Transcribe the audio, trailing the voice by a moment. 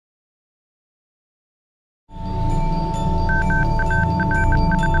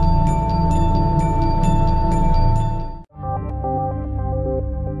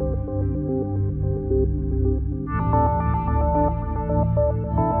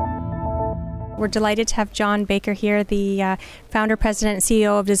We're delighted to have John Baker here, the founder, president, and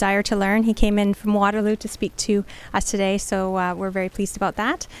CEO of Desire to Learn. He came in from Waterloo to speak to us today, so we're very pleased about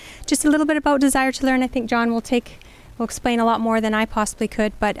that. Just a little bit about Desire to Learn. I think John will explain a lot more than I possibly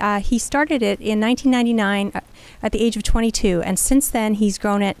could, but he started it in 1999 at the age of 22, and since then he's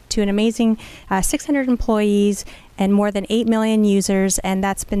grown it to an amazing 600 employees and more than 8 million users, and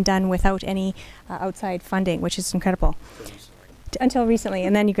that's been done without any outside funding, which is incredible. Until recently,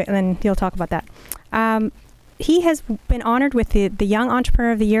 and then you'll talk about that. He has been honored with the Young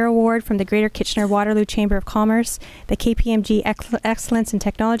Entrepreneur of the Year Award from the Greater Kitchener-Waterloo Chamber of Commerce, the KPMG Excellence in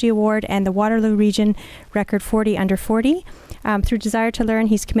Technology Award, and the Waterloo Region Record 40 Under 40. Through Desire to Learn,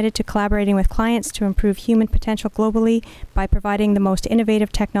 he's committed to collaborating with clients to improve human potential globally by providing the most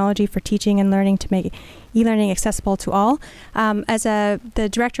innovative technology for teaching and learning to make e-learning accessible to all. As the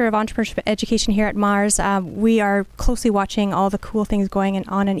Director of Entrepreneurship Education here at MaRS, we are closely watching all the cool things going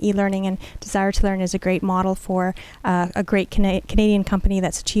on in e-learning, and Desire to Learn is a great model for a great Canadian company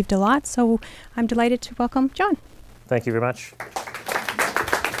that's achieved a lot. So I'm delighted to welcome John. Thank you very much.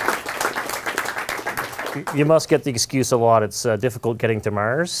 You must get the excuse a lot. It's difficult getting to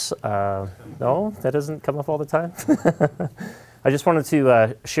MaRS. No, that doesn't come up all the time. I just wanted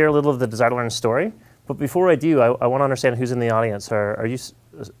to share a little of the Desire to Learn story. But before I do, I want to understand who's in the audience. Are you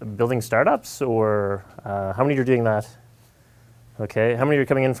building startups, or how many are doing that? Okay. How many are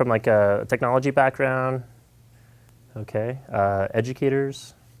coming in from like a technology background? Okay.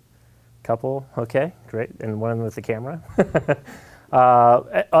 Educators? Couple? Okay, great. And one with the camera?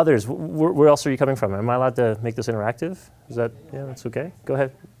 Others, where else are you coming from? Am I allowed to make this interactive? Is that, yeah, that's okay. Go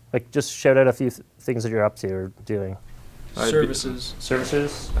ahead. Like, just shout out a few things that you're up to or doing. Services.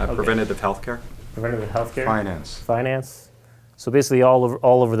 Services. Okay. Preventative healthcare. Preventative healthcare. Finance. Finance. So basically all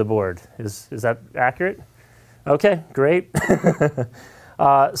over the board. Is that accurate? Okay, great.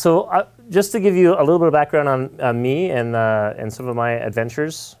 So just to give you a little bit of background on me and some of my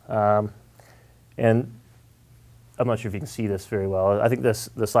adventures, and I'm not sure if you can see this very well. I think the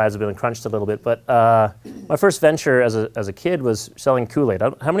slides have been crunched a little bit, but my first venture as a kid was selling Kool-Aid.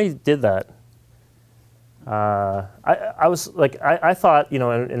 How many did that? I was like, I thought, you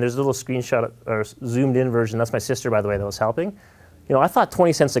know, and there's a little screenshot or zoomed in version. That's my sister, by the way, that was helping. You know, I thought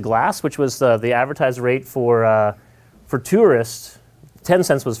 20 cents a glass, which was the advertised rate for tourists. 10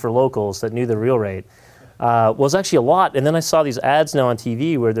 cents was for locals that knew the real rate. Was actually a lot. And then I saw these ads now on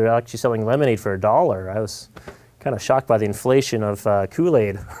TV where they're actually selling lemonade for $1. I was kind of shocked by the inflation of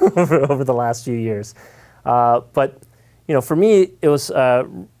Kool-Aid over the last few years. But you know, for me, it was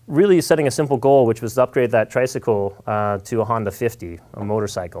really setting a simple goal, which was to upgrade that tricycle to a Honda 50, a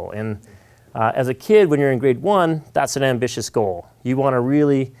motorcycle. And as a kid, when you're in grade 1, that's an ambitious goal. You want to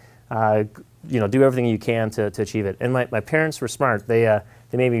really, you know, do everything you can to achieve it. And my parents were smart. They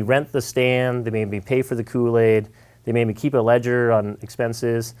made me rent the stand. They made me pay for the Kool-Aid. They made me keep a ledger on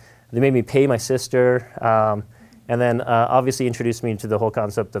expenses. They made me pay my sister. And then obviously introduced me to the whole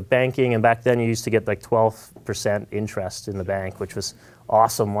concept of banking. And back then you used to get like 12% interest in the bank, which was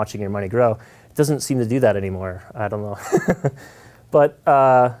awesome watching your money grow. It doesn't seem to do that anymore. I don't know. But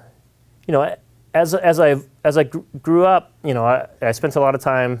you know, as I grew up, you know, I spent a lot of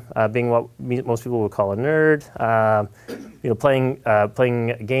time being what most people would call a nerd. You know,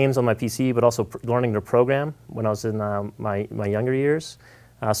 playing games on my PC, but also learning to program when I was in my younger years.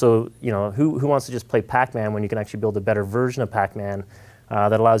 So, you know, who wants to just play Pac-Man when you can actually build a better version of Pac-Man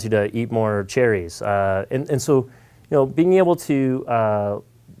that allows you to eat more cherries? And so, you know, being able to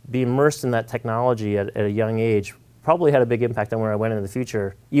be immersed in that technology at a young age probably had a big impact on where I went in the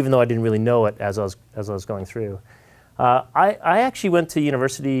future, even though I didn't really know it as I was going through. I actually went to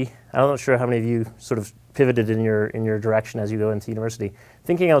university. I'm not sure how many of you sort of pivoted in your direction as you go into university,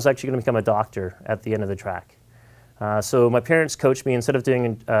 thinking I was actually going to become a doctor at the end of the track. So my parents coached me, instead of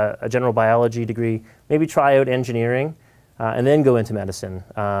doing a general biology degree, maybe try out engineering and then go into medicine.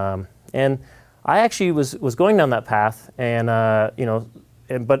 And I actually was going down that path, and you know,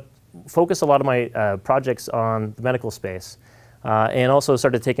 but focused a lot of my projects on the medical space, and also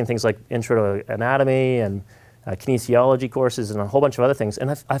started taking things like intro to anatomy and kinesiology courses and a whole bunch of other things.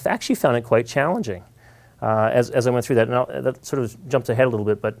 And I've actually found it quite challenging as I went through that. Now that sort of jumped ahead a little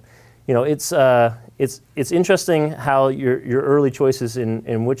bit, but you know, it's interesting how your early choices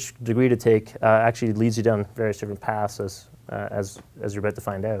in which degree to take actually leads you down various different paths as you're about to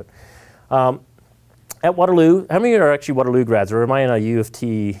find out. At Waterloo, how many are actually Waterloo grads, or am I in a U of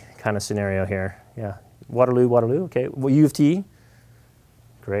T kind of scenario here? Yeah, Waterloo, okay. Well, U of T,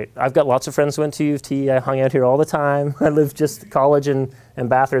 great. I've got lots of friends who went to U of T. I hung out here all the time. I lived just college and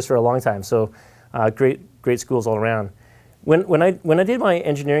Bathurst for a long time, so great schools all around. when I did my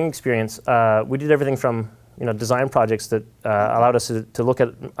engineering experience, we did everything from design projects that allowed us to look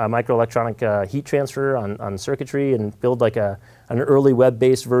at microelectronic heat transfer on circuitry and build like an early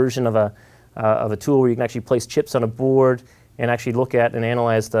web-based version of a tool where you can actually place chips on a board and actually look at and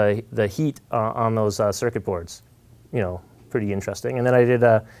analyze the heat on those circuit boards. Pretty interesting. And then I did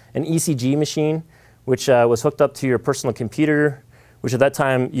an ECG machine, which was hooked up to your personal computer, which at that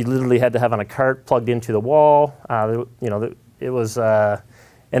time you literally had to have on a cart plugged into the wall. It was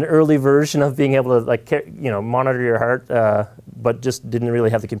an early version of being able to monitor your heart, but just didn't really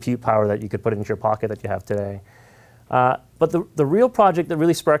have the compute power that you could put into your pocket that you have today. But the real project that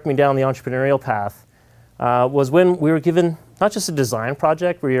really sparked me down the entrepreneurial path was when we were given not just a design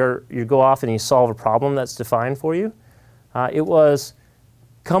project where you go off and you solve a problem that's defined for you. It was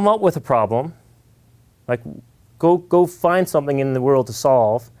come up with a problem, like go find something in the world to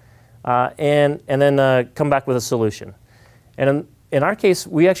solve, and then come back with a solution. And in our case,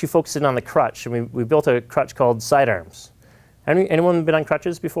 we actually focused in on the crutch, and we built a crutch called Sidearms. Anyone been on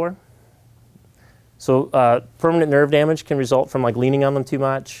crutches before? So permanent nerve damage can result from leaning on them too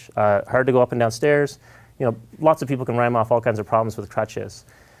much, hard to go up and down stairs. Lots of people can rhyme off all kinds of problems with crutches.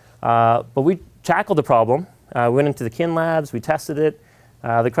 But we tackled the problem. We went into the kin labs, we tested it.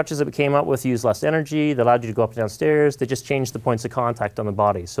 The crutches that we came up with used less energy, they allowed you to go up and down stairs. They just changed the points of contact on the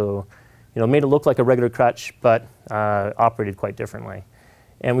body. So made it look like a regular crutch, but operated quite differently.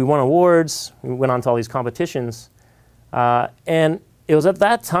 And we won awards, we went on to all these competitions. And it was at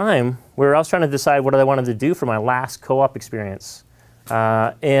that time where I was trying to decide what I wanted to do for my last co-op experience.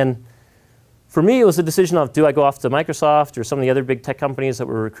 And for me, it was a decision of, do I go off to Microsoft or some of the other big tech companies that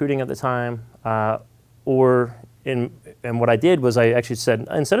were recruiting at the time? And what I did was I actually said,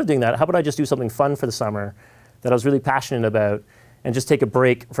 instead of doing that, how about I just do something fun for the summer that I was really passionate about and just take a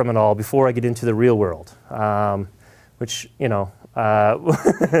break from it all before I get into the real world, which,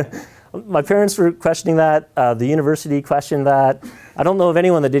 my parents were questioning that. The university questioned that. I don't know of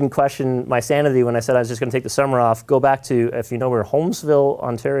anyone that didn't question my sanity when I said I was just going to take the summer off, go back to, if you know where Holmesville,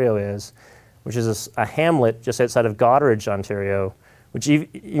 Ontario is, which is a hamlet just outside of Goderich, Ontario, which you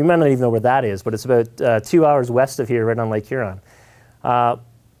might not even know where that is, but it's about 2 hours west of here, right on Lake Huron.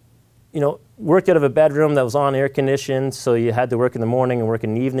 Worked out of a bedroom that was on air conditioned, so you had to work in the morning and work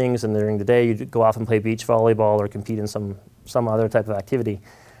in the evenings, and during the day you'd go off and play beach volleyball or compete in some other type of activity.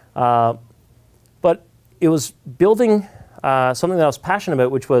 But it was building something that I was passionate about,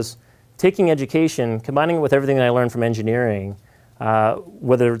 which was taking education, combining it with everything that I learned from engineering,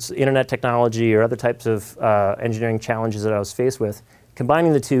 whether it's internet technology or other types of engineering challenges that I was faced with,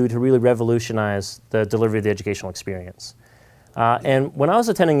 combining the two to really revolutionize the delivery of the educational experience. And when I was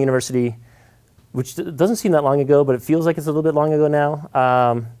attending university, which doesn't seem that long ago, but it feels like it's a little bit long ago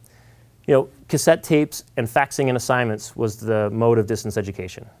now, cassette tapes and faxing in assignments was the mode of distance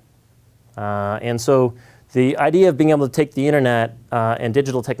education. And so the idea of being able to take the internet and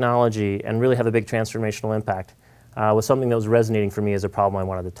digital technology and really have a big transformational impact was something that was resonating for me as a problem I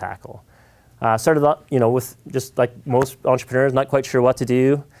wanted to tackle. Started out, with just like most entrepreneurs, not quite sure what to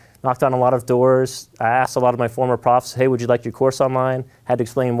do. Knocked on a lot of doors. I asked a lot of my former profs, "Hey, would you like your course online?" Had to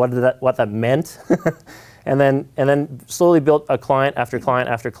explain what that meant, and then slowly built a client after client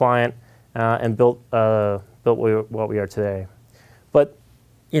after client, and built what we are today. But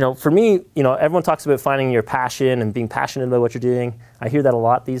for me, everyone talks about finding your passion and being passionate about what you're doing. I hear that a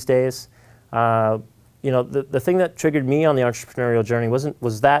lot these days. The thing that triggered me on the entrepreneurial journey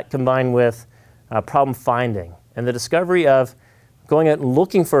was that combined with problem finding and the discovery of going out and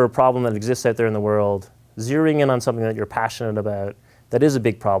looking for a problem that exists out there in the world, zeroing in on something that you're passionate about that is a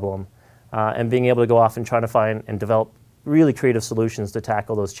big problem, and being able to go off and try to find and develop really creative solutions to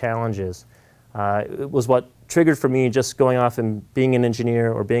tackle those challenges. It was what triggered for me just going off and being an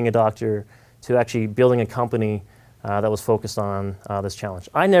engineer or being a doctor to actually building a company that was focused on this challenge.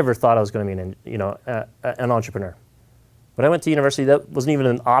 I never thought I was going to be an entrepreneur. When I went to university, that wasn't even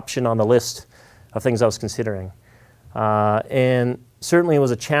an option on the list of things I was considering. And certainly it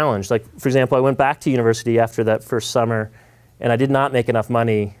was a challenge. Like, for example, I went back to university after that first summer, and I did not make enough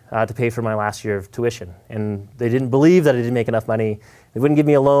money to pay for my last year of tuition. And they didn't believe that I didn't make enough money. They wouldn't give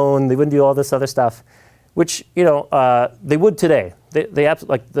me a loan. They wouldn't do all this other stuff, which they would today.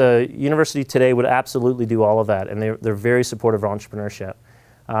 Like the university today would absolutely do all of that, and they're very supportive of entrepreneurship.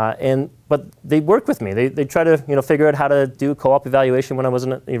 But they worked with me. They try to figure out how to do co-op evaluation when I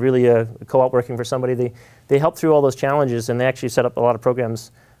wasn't really a co-op working for somebody. They helped through all those challenges, and they actually set up a lot of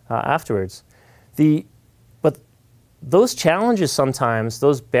programs afterwards. But those challenges sometimes,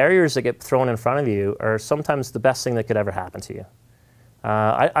 those barriers that get thrown in front of you, are sometimes the best thing that could ever happen to you.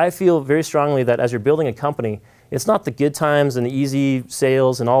 I feel very strongly that as you're building a company, It's not the good times and the easy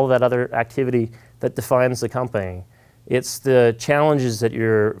sales and all of that other activity that defines the company. It's the challenges that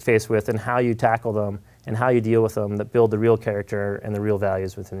you're faced with and how you tackle them and how you deal with them that build the real character and the real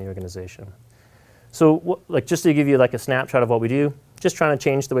values within the organization. So like just to give you like a snapshot of what we do, just trying to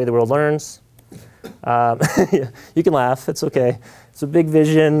change the way the world learns. You can laugh, it's okay. It's a big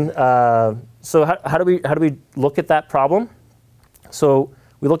vision. So how do we look at that problem? So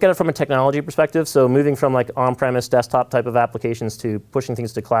we look at it from a technology perspective, so moving from like on-premise desktop type of applications to pushing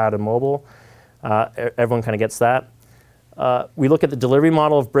things to cloud and mobile. Everyone kind of gets that. We look at the delivery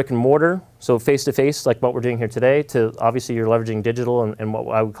model of brick and mortar, so face-to-face, like what we're doing here today, to obviously you're leveraging digital and what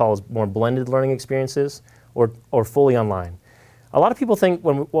I would call is more blended learning experiences or fully online. A lot of people think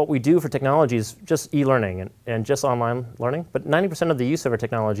what we do for technology is just e-learning and just online learning, but 90% of the use of our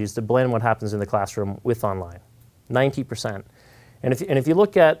technology is to blend what happens in the classroom with online, 90%. And if you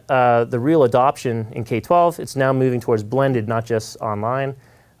look at the real adoption in K-12, it's now moving towards blended, not just online.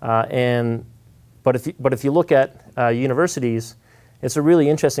 But if you look at universities, it's a really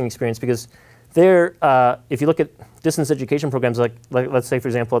interesting experience because there, if you look at distance education programs, like let's say, for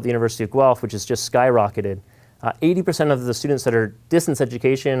example, at the University of Guelph, which has just skyrocketed, 80% of the students that are distance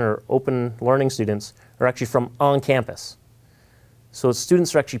education or open learning students are actually from on campus. So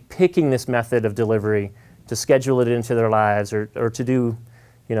students are actually picking this method of delivery to schedule it into their lives or to do,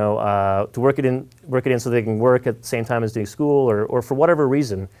 to work it in so they can work at the same time as doing school or for whatever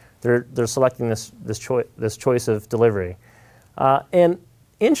reason, they're selecting this choice of delivery. And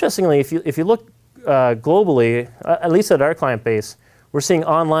interestingly, if you look globally, at least at our client base, we're seeing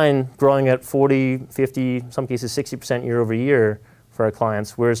online growing at 40, 50, some cases 60% year over year for our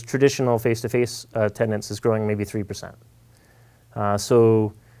clients, whereas traditional face-to-face attendance is growing maybe 3%.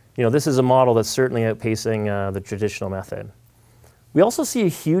 So, this is a model that's certainly outpacing the traditional method. We also see a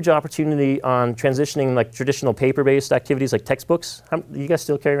huge opportunity on transitioning like traditional paper-based activities like textbooks. You guys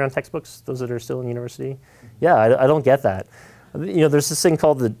still carry around textbooks, those that are still in university? Yeah, I don't get that. There's this thing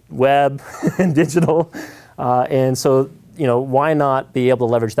called the web and digital, and so why not be able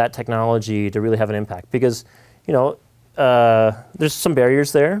to leverage that technology to really have an impact? Because there's some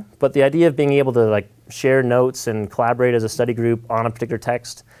barriers there, but the idea of being able to like share notes and collaborate as a study group on a particular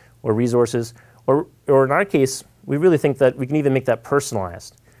text or resources, or in our case, we really think that we can even make that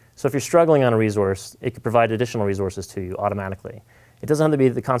personalized. So if you're struggling on a resource, it could provide additional resources to you automatically. It doesn't have to be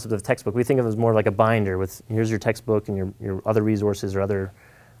the concept of a textbook. We think of it as more like a binder with here's your textbook and your other resources or other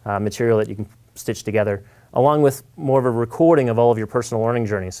material that you can stitch together, along with more of a recording of all of your personal learning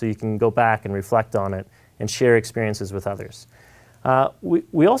journey so you can go back and reflect on it and share experiences with others.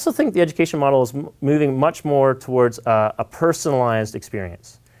 We also think the education model is moving much more towards a personalized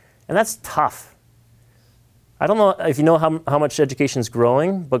experience. And that's tough. I don't know if you know how much education is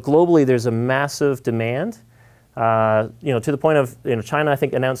growing, but globally there's a massive demand. To the point of China, I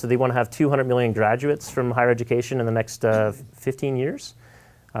think, announced that they want to have 200 million graduates from higher education in the next 15 years.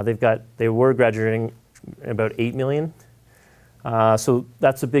 They were graduating about 8 million. So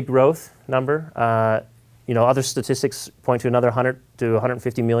that's a big growth number. Other statistics point to another 100 to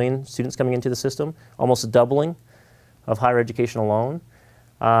 150 million students coming into the system, almost a doubling of higher education alone.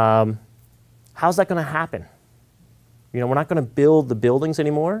 How's that going to happen? We're not going to build the buildings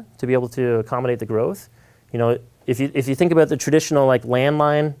anymore to be able to accommodate the growth. If you think about the traditional like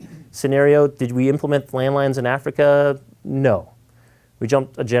landline scenario, did we implement landlines in Africa? No. We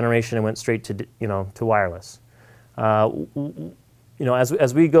jumped a generation and went straight to wireless.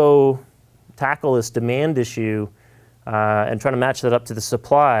 As we go tackle this demand issue and trying to match that up to the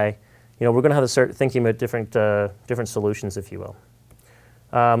supply, we're going to have to start thinking about different solutions, if you will.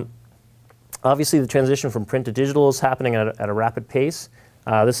 Obviously, the transition from print to digital is happening at a rapid pace.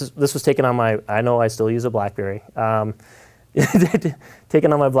 This was taken on I know I still use a BlackBerry.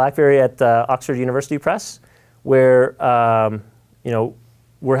 Taken on my BlackBerry at Oxford University Press, where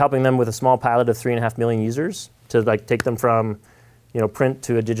we're helping them with a small pilot of 3.5 million users to take them from print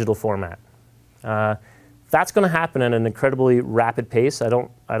to a digital format. That's going to happen at an incredibly rapid pace. I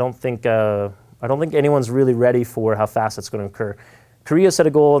don't think anyone's really ready for how fast it's going to occur. Korea set a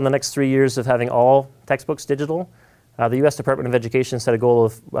goal in the next 3 years of having all textbooks digital. The U.S. Department of Education set a goal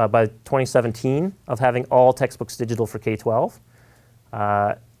of by 2017 of having all textbooks digital for K-12.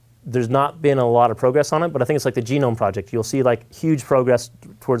 There's not been a lot of progress on it, but I think it's like the Genome Project. You'll see huge progress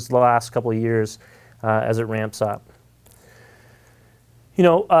towards the last couple of years as it ramps up. A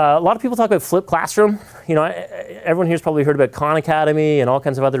lot of people talk about flipped classroom. Everyone here's probably heard about Khan Academy and all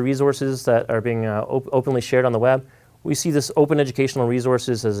kinds of other resources that are being openly shared on the web. We see this open educational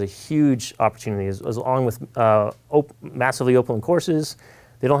resources as a huge opportunity, along with massively open courses,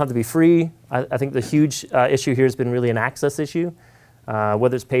 They don't have to be free. I think the huge issue here has been really an access issue.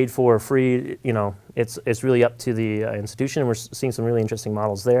 Whether it's paid for or free, it's really up to the institution, and we're seeing some really interesting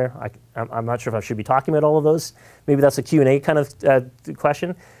models there. I'm not sure if I should be talking about all of those. Maybe that's a Q&A kind of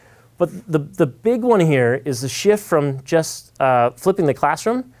question. But the big one here is the shift from just flipping the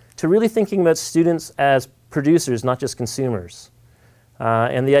classroom to really thinking about students as producers, not just consumers.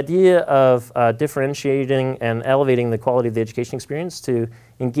 And the idea of differentiating and elevating the quality of the education experience to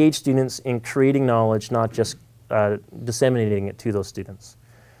engage students in creating knowledge, not just disseminating it to those students.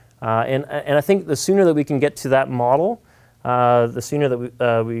 And I think the sooner that we can get to that model, the sooner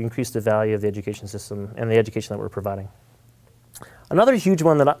that we increase the value of the education system and the education that we're providing. Another huge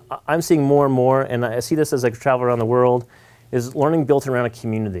one that I'm seeing more and more, and I see this as I travel around the world, is learning built around a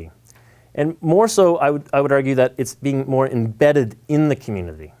community. And more so, I would argue that it's being more embedded in the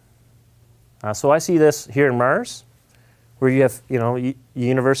community. So I see this here in MaRS, where you have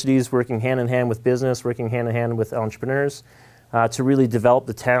universities working hand in hand with business, working hand in hand with entrepreneurs to really develop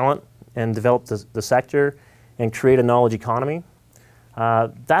the talent and develop the sector and create a knowledge economy.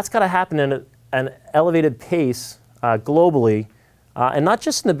 That's got to happen in an elevated pace globally, and not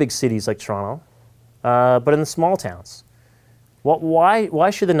just in the big cities like Toronto, but in the small towns. Why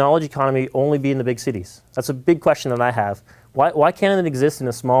should the knowledge economy only be in the big cities? That's a big question that I have. Why can't it exist in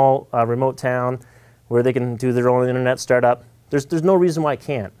a small remote town where they can do their own internet startup? There's no reason why it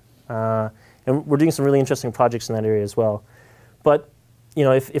can't. And we're doing some really interesting projects in that area as well. But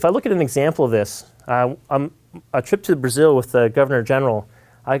if I look at an example of this, a trip to Brazil with the Governor General,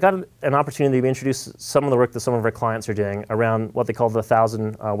 I got an opportunity to introduce some of the work that some of our clients are doing around what they call the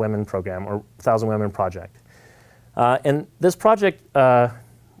 1,000 Women Program or 1,000 Women Project. And this project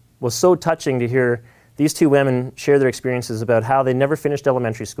was so touching to hear these two women share their experiences about how they never finished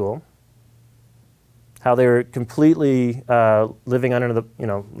elementary school, how they were completely living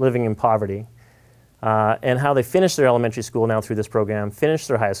living in poverty, and how they finished their elementary school now through this program, finished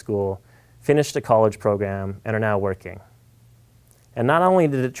their high school, finished a college program, and are now working. And not only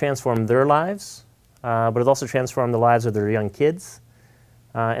did it transform their lives, but it also transformed the lives of their young kids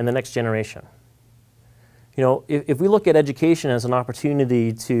and the next generation. If we look at education as an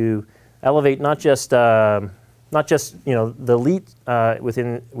opportunity to elevate not just the elite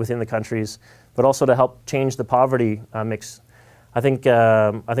within the countries, but also to help change the poverty mix, I think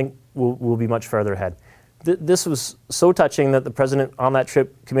we'll be much further ahead. This was so touching that the president on that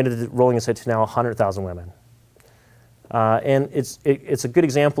trip committed to rolling us out to now 100,000 women. And it's a good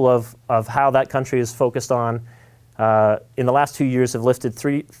example of how that country is focused on, in the last 2 years, have lifted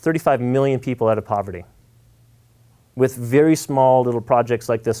 35 million people out of poverty with very small little projects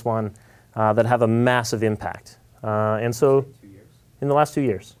like this one that have a massive impact. And so, 2 years? In the last 2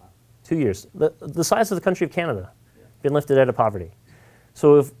 years. Wow. 2 years. The size of the country of Canada, been lifted out of poverty.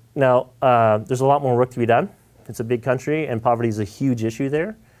 So now, there's a lot more work to be done. It's a big country, and poverty is a huge issue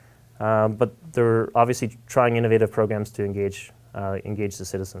there. But they're obviously trying innovative programs to engage the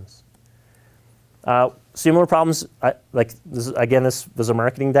citizens. Similar problems, this was a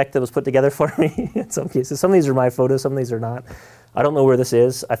marketing deck that was put together for me in some cases. Some of these are my photos, some of these are not. I don't know where this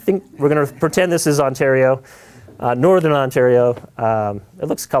is. I think we're going to pretend this is Ontario, Northern Ontario. It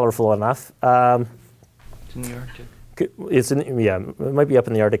looks colorful enough. It's in the Arctic. It might be up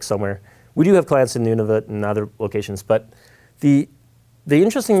in the Arctic somewhere. We do have clients in Nunavut and other locations, but the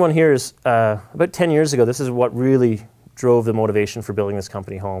interesting one here is about 10 years ago, this is what really drove the motivation for building this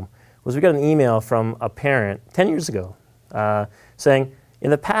company home, was we got an email from a parent 10 years ago saying,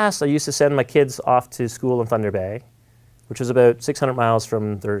 in the past, I used to send my kids off to school in Thunder Bay, which was about 600 miles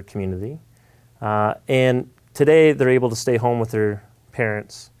from their community. And today, they're able to stay home with their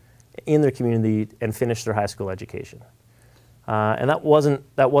parents in their community and finish their high school education. And that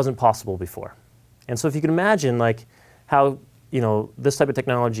wasn't possible before. And so if you can imagine how this type of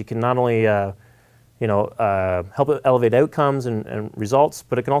technology can not only help elevate outcomes and results,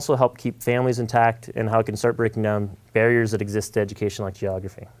 but it can also help keep families intact, and how it can start breaking down barriers that exist to education like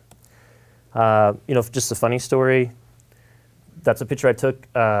geography. Just a funny story, that's a picture I took.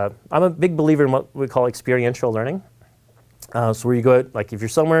 I'm a big believer in what we call experiential learning. So where you go out, if you're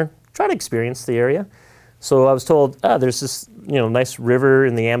somewhere, try to experience the area. So I was told, there's this nice river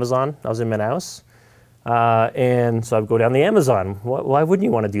in the Amazon. I was in Manaus. And so I'd go down the Amazon. Why wouldn't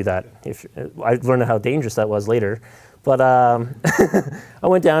you want to do that? I learned how dangerous that was later. But I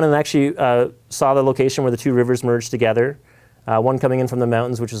went down and actually saw the location where the two rivers merged together. One coming in from the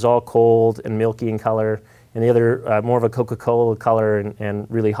mountains, which is all cold and milky in color, and the other more of a Coca-Cola color and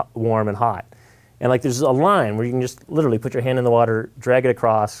really warm and hot. And there's a line where you can just literally put your hand in the water, drag it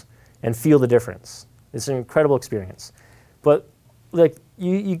across, and feel the difference. It's an incredible experience. But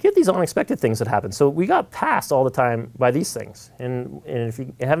you get these unexpected things that happen. So we got passed all the time by these things. And if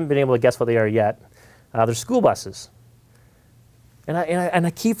you haven't been able to guess what they are yet, they're school buses. And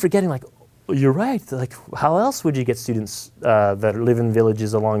I keep forgetting, like, oh, you're right. Like, how else would you get students that live in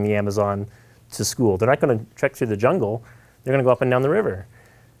villages along the Amazon to school? They're not going to trek through the jungle. They're going to go up and down the river.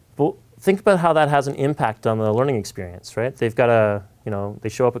 But think about how that has an impact on the learning experience, right? They've got to, they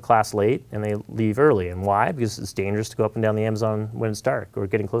show up at class late and they leave early. And why? Because it's dangerous to go up and down the Amazon when it's dark or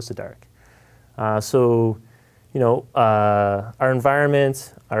getting close to dark. Our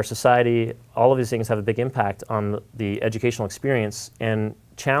environment, our society, all of these things have a big impact on the educational experience and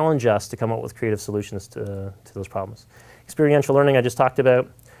challenge us to come up with creative solutions to those problems. Experiential learning I just talked about.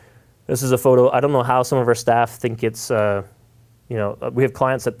 This is a photo. I don't know how some of our staff think it's, we have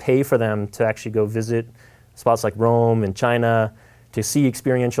clients that pay for them to actually go visit spots like Rome and China to see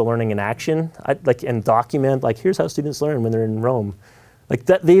experiential learning in action, and document, like, here's how students learn when they're in Rome. Like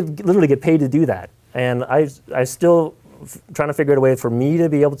that, they literally get paid to do that. And I still trying to figure out a way for me to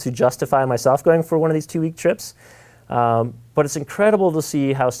be able to justify myself going for one of these 2-week trips. But it's incredible to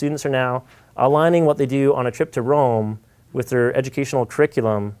see how students are now aligning what they do on a trip to Rome with their educational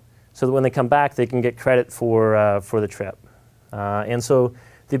curriculum so that when they come back, they can get credit for the trip. And so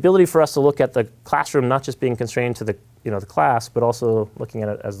the ability for us to look at the classroom not just being constrained to the class, but also looking at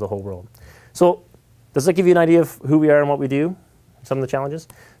it as the whole world. So does that give you an idea of who we are and what we do? Some of the challenges.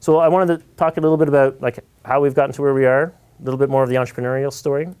 So I wanted to talk a little bit about how we've gotten to where we are, a little bit more of the entrepreneurial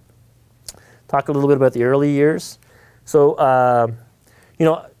story. Talk a little bit about the early years. So,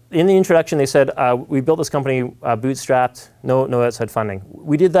 in the introduction they said we built this company bootstrapped, no outside funding.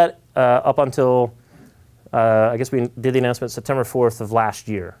 We did that up until, I guess we did the announcement September 4th of last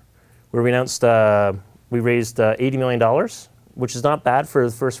year, where we announced we raised $80 million, which is not bad for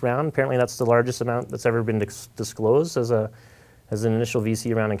the first round. Apparently that's the largest amount that's ever been disclosed as an initial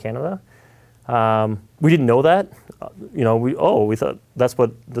VC round in Canada. We didn't know that. We thought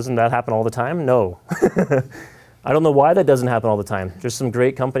doesn't that happen all the time? No. I don't know why that doesn't happen all the time. There's some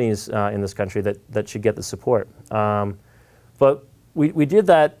great companies in this country that should get the support. But we did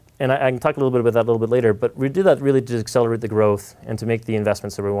that, and I can talk a little bit about that a little bit later, but we did that really to accelerate the growth and to make the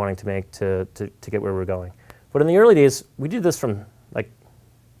investments that we're wanting to make to get where we're going. But in the early days, we did this from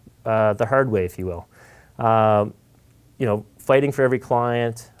the hard way, if you will. Fighting for every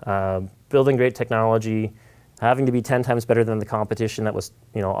client, building great technology, having to be 10 times better than the competition that was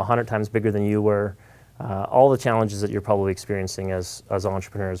 100 times bigger than you were, all the challenges that you're probably experiencing as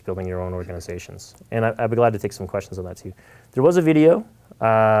entrepreneurs building your own organizations. And I'd be glad to take some questions on that too. There was a video,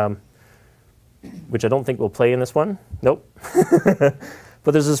 which I don't think we'll play in this one. Nope.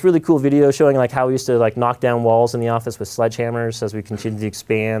 But there's this really cool video showing how we used to knock down walls in the office with sledgehammers as we continue to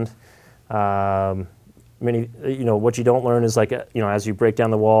expand. What you don't learn is as you break down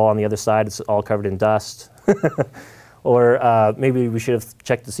the wall on the other side, it's all covered in dust. Or maybe we should have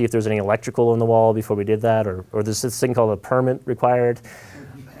checked to see if there's any electrical in the wall before we did that, or there's this thing called a permit required.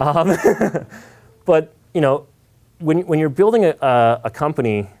 But when you're building a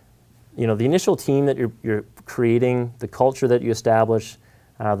company, the initial team that you're creating, the culture that you establish,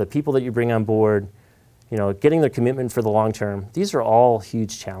 the people that you bring on board, getting their commitment for the long term, these are all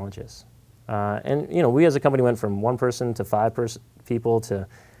huge challenges. And we as a company went from 1 person to 5 people to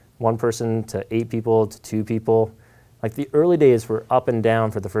 1 person to 8 people to 2 people. The early days were up and down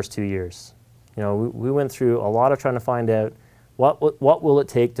for the first 2 years. We went through a lot of trying to find out what will it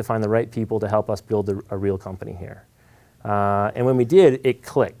take to find the right people to help us build a real company here. And when we did, it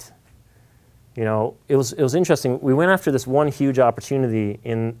clicked. It was interesting. We went after this one huge opportunity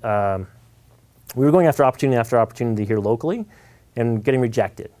we were going after opportunity here locally and getting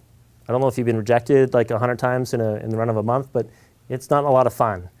rejected. I don't know if you've been rejected 100 times in the run of a month, but it's not a lot of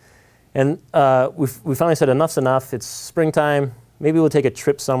fun. And we finally said enough's enough. It's springtime. Maybe we'll take a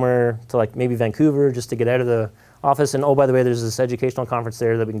trip somewhere to maybe Vancouver just to get out of the office. And oh, by the way, there's this educational conference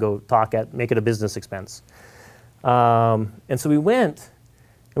there that we can go talk at, make it a business expense. And so we went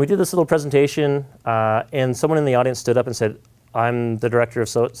and we did this little presentation and someone in the audience stood up and said, I'm the director of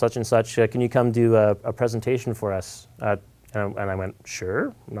such and such. Can you come do a presentation for us? And I went,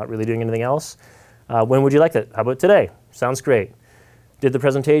 sure, I'm not really doing anything else. When would you like that? How about today? Sounds great. Did the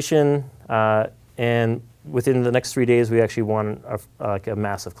presentation, and within the next 3 days, we actually won a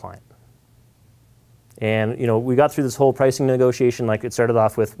massive client. And we got through this whole pricing negotiation. It started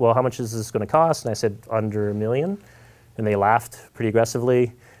off with, well, how much is this going to cost? And I said, under $1 million. And they laughed pretty aggressively.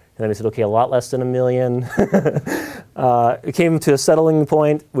 And then we said, okay, a lot less than $1 million. It came to a settling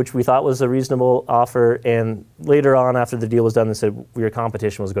point, which we thought was a reasonable offer. And later on, after the deal was done, they said your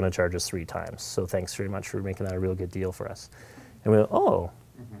competition was going to charge us 3 times. So thanks very much for making that a real good deal for us. And we went, oh.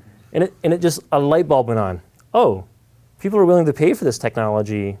 And it just, a light bulb went on. Oh, people are willing to pay for this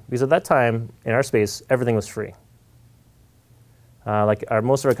technology, because at that time, in our space, everything was free.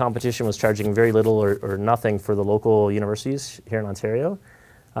 Most of our competition was charging very little or nothing for the local universities here in Ontario.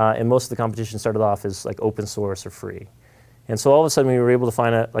 And most of the competition started off as like open source or free. And so all of a sudden we were able to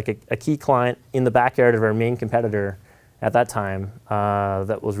find a key client in the backyard of our main competitor at that time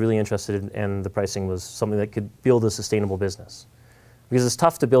that was really interested and the pricing was something that could build a sustainable business. Because it's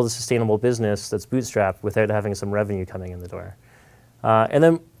tough to build a sustainable business that's bootstrapped without having some revenue coming in the door. And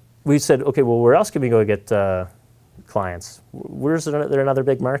then we said, okay, well, where else can we go get clients? Where's there another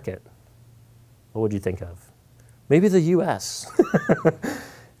big market? What would you think of? Maybe the US.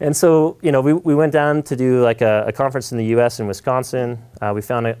 And so, we went down to do like a conference in the US in Wisconsin. We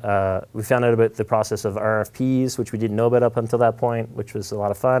found out about the process of RFPs, which we didn't know about up until that point, which was a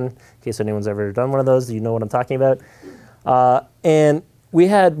lot of fun. In case anyone's ever done one of those, you know what I'm talking about. And we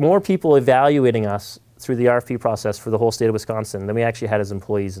had more people evaluating us through the RFP process for the whole state of Wisconsin than we actually had as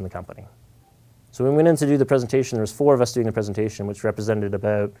employees in the company. So when we went in to do the presentation, there was 4 of us doing the presentation, which represented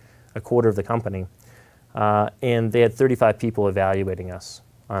about a quarter of the company. And they had 35 people evaluating us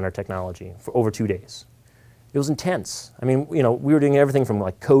on our technology for over 2 days. It was intense. I mean, we were doing everything from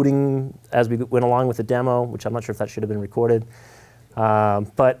like coding as we went along with the demo, which I'm not sure if that should have been recorded.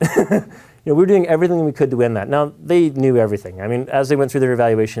 But we were doing everything we could to win that. Now, they knew everything. I mean, as they went through their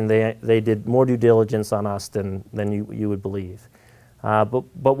evaluation, they did more due diligence on us than you would believe. But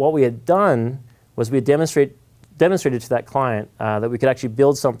what we had done was we had demonstrated to that client that we could actually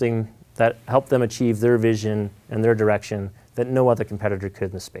build something that helped them achieve their vision and their direction that no other competitor could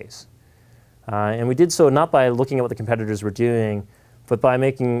in the space. And we did so not by looking at what the competitors were doing, but by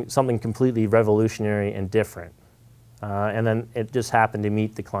making something completely revolutionary and different. And then it just happened to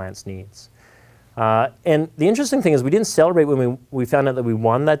meet the client's needs. And the interesting thing is we didn't celebrate when we found out that we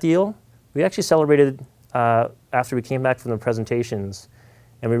won that deal. We actually celebrated after we came back from the presentations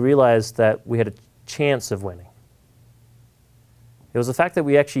and we realized that we had a chance of winning. It was the fact that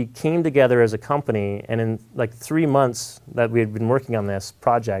we actually came together as a company and in like 3 months that we had been working on this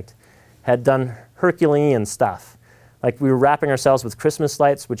project had done Herculean stuff. Like we were wrapping ourselves with Christmas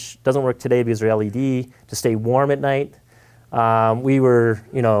lights, which doesn't work today because they're LED, to stay warm at night. We were,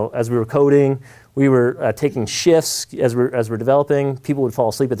 as we were coding, we were taking shifts as we're developing. People would fall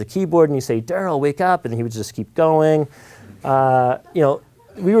asleep at the keyboard and you say, Daryl, wake up, and he would just keep going.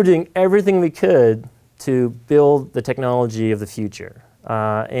 We were doing everything we could to build the technology of the future.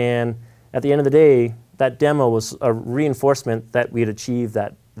 And at the end of the day, that demo was a reinforcement that we had achieved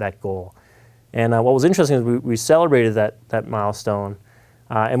that goal. And what was interesting is we celebrated that milestone.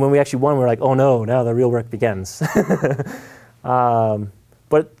 And when we actually won, we were like, oh no, now the real work begins.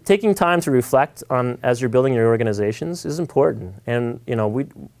 But taking time to reflect on as you're building your organizations is important. And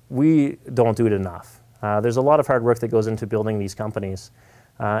we don't do it enough. There's a lot of hard work that goes into building these companies.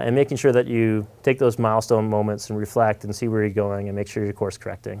 And making sure that you take those milestone moments and reflect and see where you're going and make sure you're course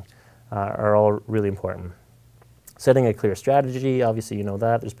correcting are all really important. Setting a clear strategy, obviously you know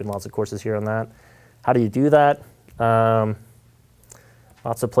that. There's been lots of courses here on that. How do you do that?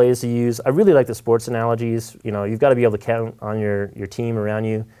 Lots of plays to use. I really like the sports analogies. You've got to be able to count on your team around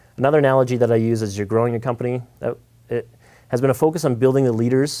you. Another analogy that I use as you're growing your company, it has been a focus on building the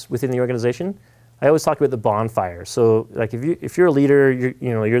leaders within the organization. I always talk about the bonfire. So, like, if you're a leader,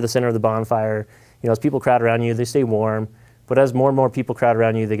 you're the center of the bonfire. As people crowd around you, they stay warm. But as more and more people crowd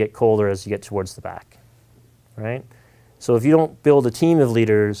around you, they get colder as you get towards the back, right? So if you don't build a team of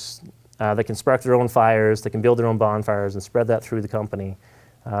leaders that can spark their own fires, that can build their own bonfires and spread that through the company,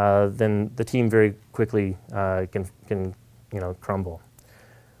 then the team very quickly can crumble.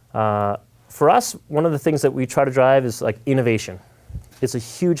 For us, one of the things that we try to drive is like innovation. It's a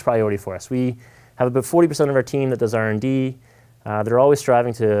huge priority for us. We have about 40% of our team that does R&D. They're always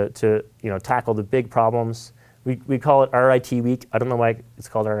striving to tackle the big problems. We call it RIT Week. I don't know why it's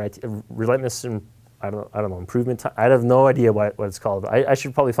called RIT, Relentless, I don't know, Improvement Time. I have no idea what it's called. I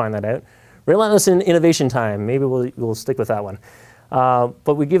should probably find that out. Relentless in Innovation Time. Maybe we'll stick with that one.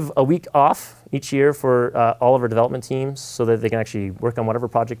 But we give a week off each year for all of our development teams so that they can actually work on whatever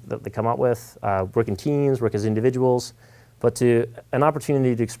project that they come up with, work in teams, work as individuals, but an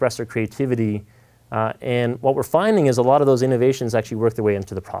opportunity to express their creativity. And what we're finding is a lot of those innovations actually work their way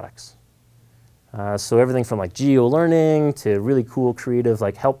into the products. So everything from like geo-learning to really cool creative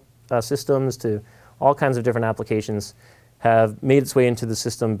like help systems to all kinds of different applications have made its way into the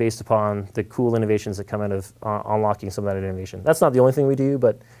system based upon the cool innovations that come out of unlocking some of that innovation. That's not the only thing we do,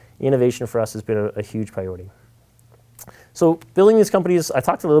 but innovation for us has been a huge priority. So building these companies, I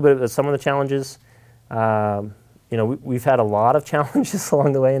talked a little bit about some of the challenges. you know, we've had a lot of challenges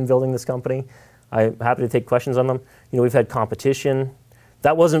along the way in building this company. I'm happy to take questions on them. You know, we've had competition.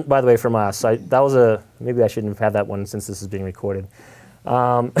 That wasn't, by the way, from us. That was maybe I shouldn't have had that one since this is being recorded.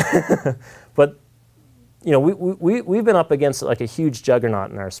 But you know, we've been up against like a huge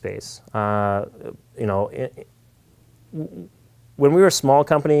juggernaut in our space. You know, when we were a small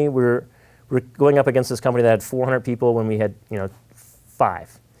company, we're going up against this company that had 400 people when we had, you know,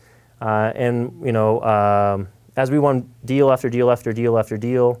 5. And you know, as we won deal after deal after deal after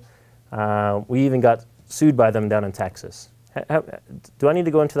deal, we even got sued by them down in Texas. Do I need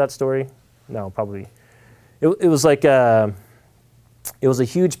to go into that story? No, probably. It was like it was a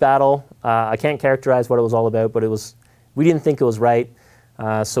huge battle. I can't characterize what it was all about, but we didn't think it was right,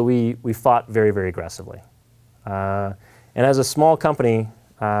 so we fought very, very aggressively. And as a small company,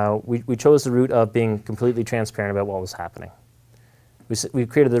 we chose the route of being completely transparent about what was happening. We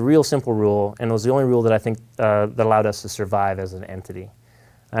created a real simple rule, and it was the only rule that I think that allowed us to survive as an entity.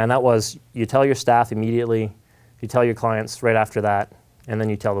 And that was, you tell your staff immediately, you tell your clients right after that, and then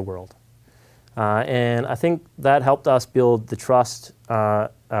you tell the world. And I think that helped us build the trust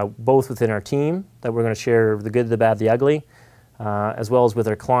both within our team, that we're going to share the good, the bad, the ugly, as well as with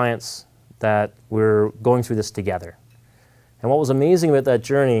our clients, that we're going through this together. And what was amazing about that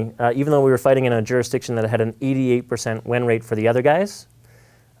journey, even though we were fighting in a jurisdiction that had an 88% win rate for the other guys,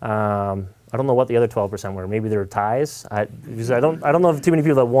 I don't know what the other 12% were. Maybe there were ties. I don't know of too many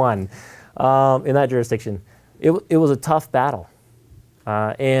people that won in that jurisdiction. It was a tough battle,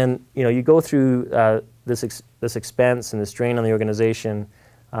 and you know, you go through this expense and this strain on the organization,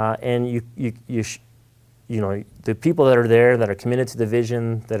 and you know, the people that are there, that are committed to the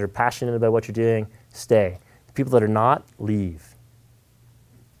vision, that are passionate about what you're doing, stay. The people that are not, leave.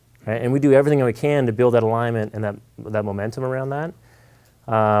 Right? And we do everything we can to build that alignment and that momentum around that.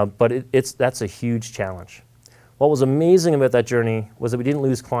 But that's a huge challenge. What was amazing about that journey was that we didn't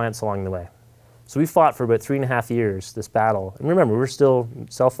lose clients along the way. So we fought for about 3.5 years, this battle. And remember, we're still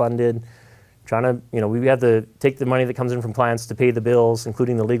self-funded, trying to, you know, we had to take the money that comes in from clients to pay the bills,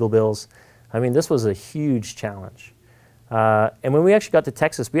 including the legal bills. I mean, this was a huge challenge. And when we actually got to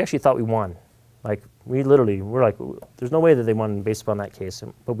Texas, we actually thought we won. Like, we're like, there's no way that they won based upon that case,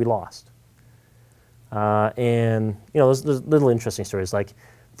 but we lost. And, you know, there's little interesting stories. Like,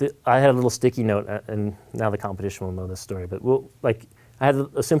 I had a little sticky note, and now the competition will know this story, but I had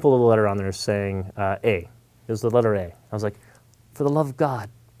a simple little letter on there saying A. It was the letter A. I was like, for the love of God,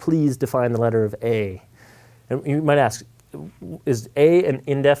 please define the letter of A. And you might ask, is A an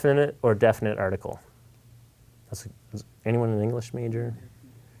indefinite or definite article? Is anyone an English major?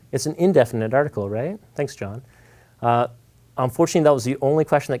 It's an indefinite article, right? Thanks, John. Unfortunately, that was the only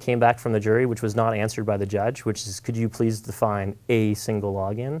question that came back from the jury, which was not answered by the judge, which is, could you please define a single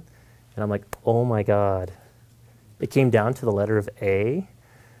login? And I'm like, oh my God. It came down to the letter of A.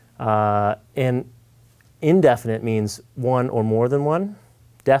 And indefinite means one or more than one.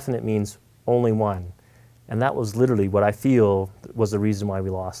 Definite means only one. And that was literally what I feel was the reason why we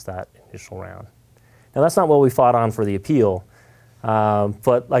lost that initial round. Now, that's not what we fought on for the appeal.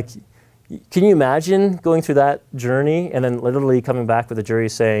 But like, can you imagine going through that journey and then literally coming back with a jury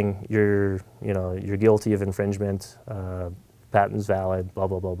saying you're guilty of infringement, patent's valid, blah,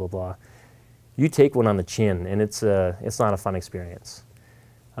 blah, blah, blah, blah. You take one on the chin, and it's not a fun experience.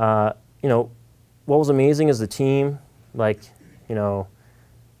 You know, what was amazing is the team, like, you know,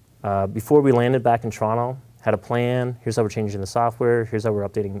 before we landed back in Toronto, had a plan. Here's how we're changing the software. Here's how we're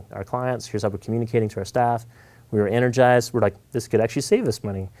updating our clients. Here's how we're communicating to our staff. We were energized. We're like, this could actually save us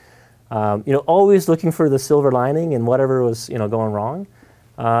money. You know, always looking for the silver lining in whatever was, you know, going wrong.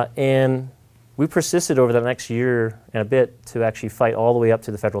 And we persisted over the next year and a bit to actually fight all the way up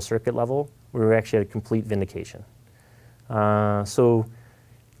to the federal circuit level, where we actually had a complete vindication. So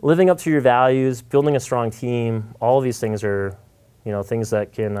living up to your values, building a strong team, all of these things are, you know, things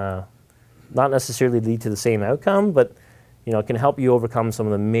that can not necessarily lead to the same outcome, but, you know, can help you overcome some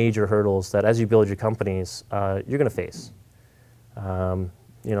of the major hurdles that as you build your companies, you're going to face.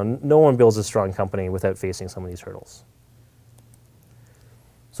 You know, no one builds a strong company without facing some of these hurdles.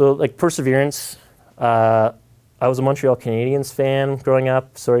 So, like, perseverance. I was a Montreal Canadiens fan growing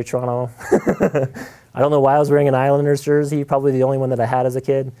up. Sorry, Toronto. I don't know why I was wearing an Islanders jersey. Probably the only one that I had as a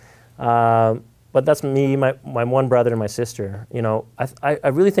kid. But that's me, my one brother, and my sister. You know, I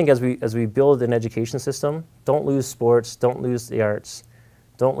really think as we build an education system, don't lose sports, don't lose the arts,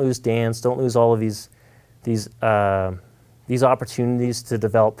 don't lose dance, don't lose all of these opportunities to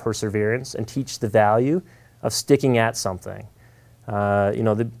develop perseverance and teach the value of sticking at something. You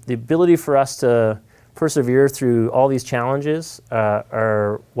know, the ability for us to persevere through all these challenges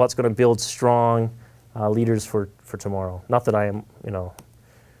are what's going to build strong, leaders for tomorrow. Not that I am,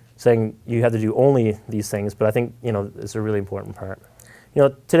 saying you have to do only these things, but I think, it's a really important part.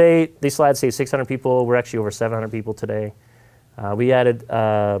 Today, these slides say 600 people. We're actually over 700 people today. We added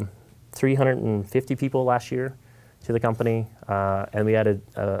 350 people last year to the company, and we added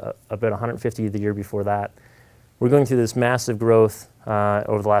about 150 the year before that. We're going through this massive growth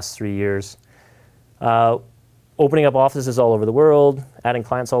over the last 3 years, opening up offices all over the world, adding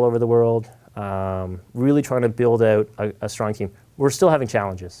clients all over the world, really trying to build out a strong team. We're still having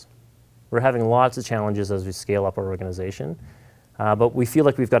challenges. We're having lots of challenges as we scale up our organization, but we feel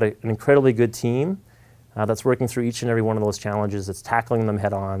like we've got an incredibly good team that's working through each and every one of those challenges, that's tackling them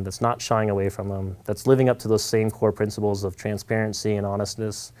head on, that's not shying away from them, that's living up to those same core principles of transparency and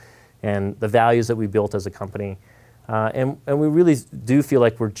honestness and the values that we built as a company. And we really do feel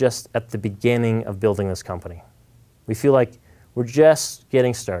like we're just at the beginning of building this company. We feel like we're just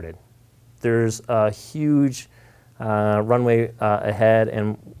getting started. There's a huge runway ahead,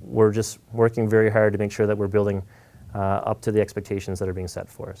 and we're just working very hard to make sure that we're building up to the expectations that are being set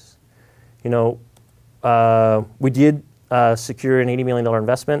for us. We did secure an $80 million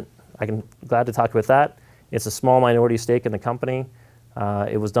investment. I'm glad to talk about that. It's a small minority stake in the company.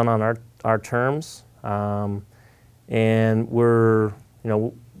 It was done on our terms, and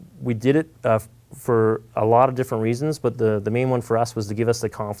we did it for a lot of different reasons, but the main one for us was to give us the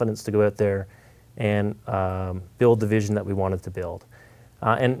confidence to go out there and build the vision that we wanted to build,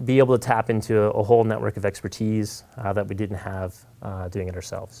 and be able to tap into a whole network of expertise that we didn't have doing it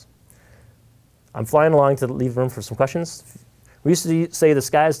ourselves. I'm flying along to leave room for some questions. We used to say the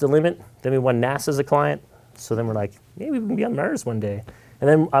sky's the limit. Then we won NASA as a client. So then we're like, maybe we can be on MaRS one day. And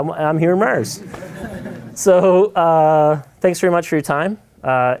then I'm here in MaRS. So thanks very much for your time.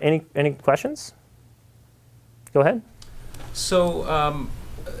 Any questions? Go ahead. So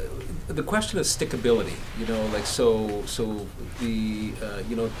the question of stickability, so the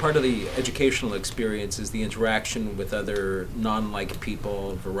part of the educational experience is the interaction with other non-like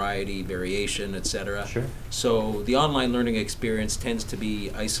people, variety, variation, etc. Sure. So the online learning experience tends to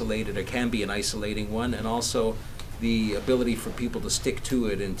be isolated, or can be an isolating one, and also the ability for people to stick to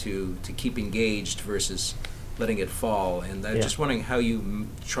it and to keep engaged versus letting it fall. And I'm just wondering how you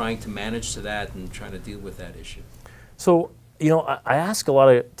trying to manage to that and trying to deal with that issue. So, I ask a lot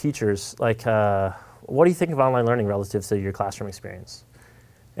of teachers, like, what do you think of online learning relative to your classroom experience?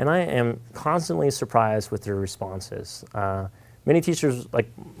 And I am constantly surprised with their responses. Many teachers, like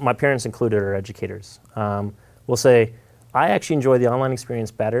my parents included, are educators, will say, I actually enjoy the online experience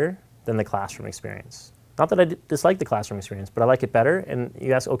better than the classroom experience. Not that I dislike the classroom experience, but I like it better. And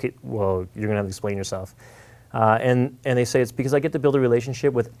you ask, okay, well, you're going to have to explain yourself. And they say it's because I get to build a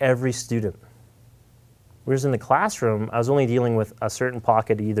relationship with every student. Whereas in the classroom, I was only dealing with a certain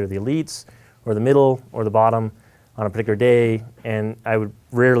pocket, either the elites or the middle or the bottom on a particular day, and I would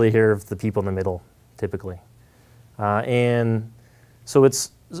rarely hear of the people in the middle, typically. And so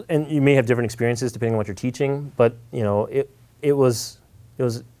and you may have different experiences depending on what you're teaching, but it was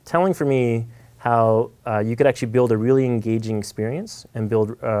telling for me how you could actually build a really engaging experience and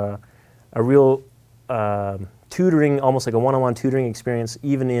build a real tutoring, almost like a one-on-one tutoring experience,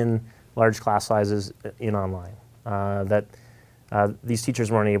 even in large class sizes in online, that these teachers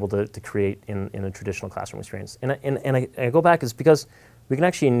weren't able to create in a traditional classroom experience. And I go back is because we can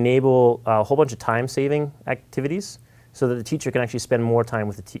actually enable a whole bunch of time-saving activities so that the teacher can actually spend more time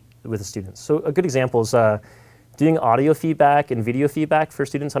with the students. So a good example is doing audio feedback and video feedback for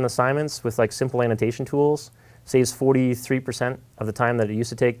students on assignments with like simple annotation tools saves 43% of the time that it used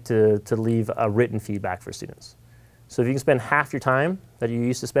to take to leave a written feedback for students. So if you can spend half your time that you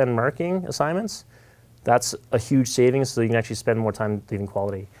used to spend marking assignments, that's a huge savings, so you can actually spend more time leaving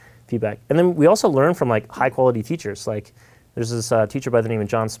quality feedback. And then we also learn from like high quality teachers. Like there's this teacher by the name of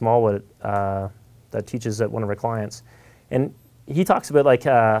John Smallwood that teaches at one of our clients. And he talks about like,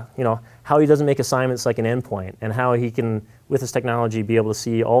 how he doesn't make assignments like an endpoint, and how he can, with his technology, be able to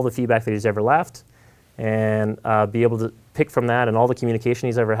see all the feedback that he's ever left and be able to pick from that and all the communication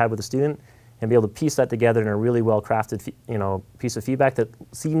he's ever had with the student, and be able to piece that together in a really well-crafted, piece of feedback that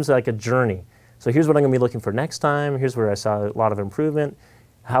seems like a journey. So here's what I'm going to be looking for next time. Here's where I saw a lot of improvement.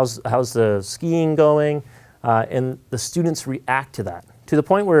 How's the skiing going? And the students react to that, to the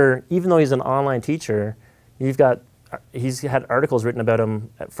point where even though he's an online teacher, he's had articles written about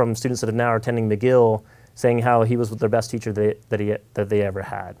him from students that now are attending McGill, saying how he was their best teacher that they ever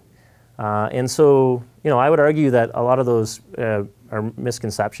had. And so, I would argue that a lot of those are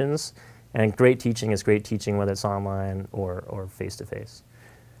misconceptions. And great teaching is great teaching, whether it's online or face-to-face.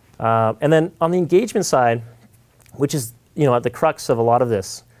 And then on the engagement side, which is at the crux of a lot of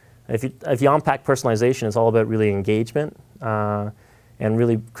this, If you unpack personalization, it's all about really engagement and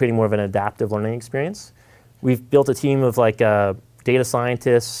really creating more of an adaptive learning experience. We've built a team of like data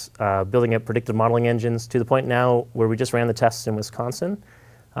scientists building up predictive modeling engines to the point now where we just ran the tests in Wisconsin.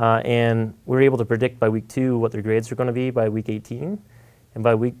 And we're able to predict by week 2 what their grades are going to be by week 18. And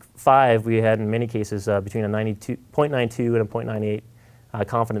by week 5, we had in many cases between a 0.92 and a 0.98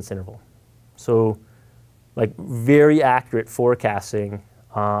 confidence interval. So like very accurate forecasting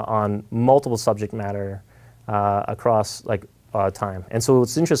on multiple subject matter across like time. And so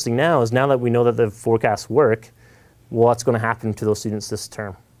what's interesting now is now that we know that the forecasts work, what's going to happen to those students this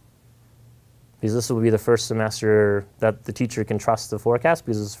term? Because this will be the first semester that the teacher can trust the forecast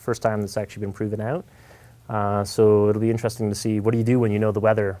because it's the first time that's actually been proven out. So it'll be interesting to see, what do you do when you know the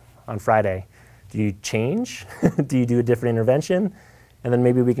weather on Friday? Do you change? Do you do a different intervention? And then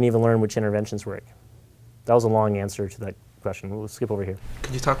maybe we can even learn which interventions work. That was a long answer to that question. We'll skip over here.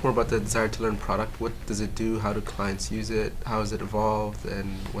 Could you talk more about the Desire to Learn product? What does it do? How do clients use it? How has it evolved?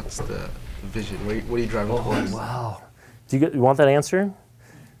 And what's the vision? What are you driving towards? Wow. Do you want that answer?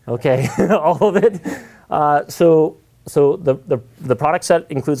 Okay, all of it. So the product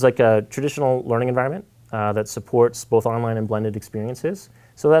set includes like a traditional learning environment that supports both online and blended experiences.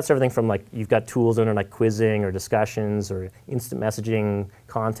 So that's everything from like you've got tools under like quizzing or discussions or instant messaging,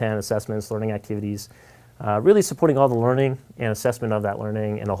 content, assessments, learning activities, really supporting all the learning and assessment of that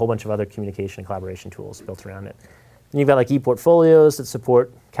learning and a whole bunch of other communication and collaboration tools built around it. And you've got like e-portfolios that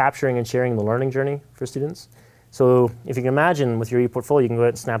support capturing and sharing the learning journey for students. So if you can imagine with your e-portfolio, you can go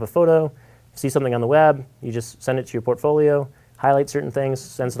ahead and snap a photo, see something on the web, you just send it to your portfolio, highlight certain things,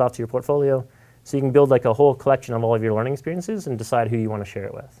 sends it off to your portfolio. So you can build like a whole collection of all of your learning experiences and decide who you want to share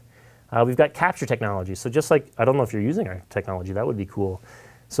it with. We've got capture technology. So just like, I don't know if you're using our technology, that would be cool.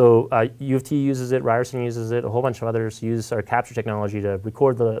 So U of T uses it, Ryerson uses it, a whole bunch of others use our capture technology to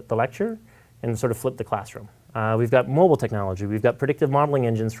record the lecture and sort of flip the classroom. We've got mobile technology. We've got predictive modeling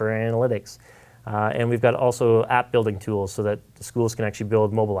engines for analytics. And we've got also app building tools so that the schools can actually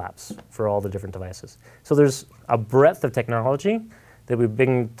build mobile apps for all the different devices. So there's a breadth of technology that we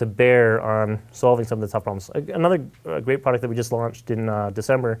bring to bear on solving some of the tough problems. Another great product that we just launched in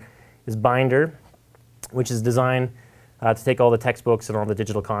December is Binder, which is designed to take all the textbooks and all the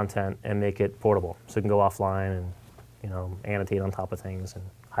digital content and make it portable. So you can go offline and annotate on top of things and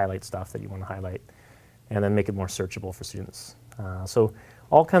highlight stuff that you want to highlight and then make it more searchable for students. So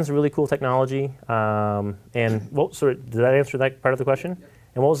all kinds of really cool technology. And did that answer that part of the question? Yep.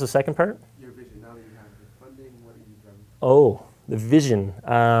 And what was the second part? Your vision. Now that you have the funding, what are you driving? Oh, the vision.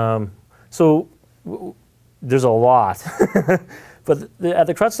 There's a lot. But at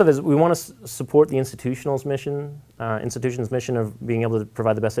the crux of it is we want to support the institution's mission of being able to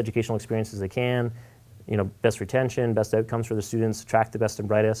provide the best educational experiences they can, best retention, best outcomes for the students, attract the best and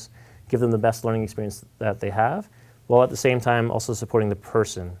brightest, give them the best learning experience that they have, while at the same time also supporting the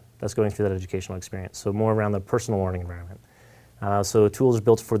person that's going through that educational experience. So more around the personal learning environment. So tools are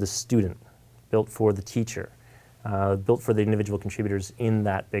built for the student, built for the teacher, built for the individual contributors in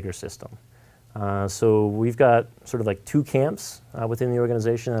that bigger system. So we've got sort of like 2 camps within the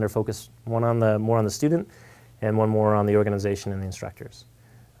organization that are focused, one on more on the student and one more on the organization and the instructors.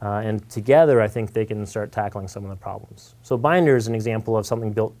 And together I think they can start tackling some of the problems. So Binder is an example of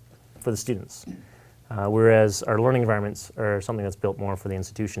something built for the students. Whereas our learning environments are something that's built more for the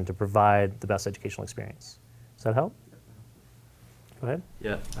institution to provide the best educational experience. Does that help? Go ahead.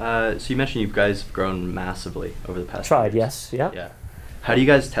 Yeah. So you mentioned you guys have grown massively over the past years. Yes. Yeah. Yeah. How do you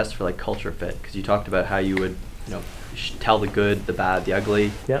guys test for like culture fit? Because you talked about how you would, tell the good, the bad, the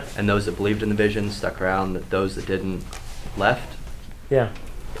ugly. Yeah. And those that believed in the vision stuck around. Those that didn't left. Yeah.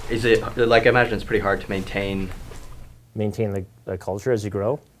 Is it like I imagine it's pretty hard to maintain the culture as you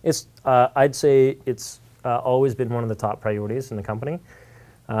grow? It's I'd say it's always been one of the top priorities in the company.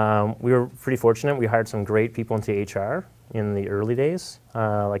 We were pretty fortunate. We hired some great people into HR in the early days.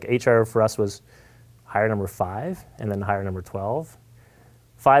 Like HR for us was hire number 5 and then hire number 12.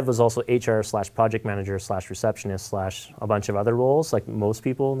 5 was also HR/project manager/ receptionist/ a bunch of other roles, like most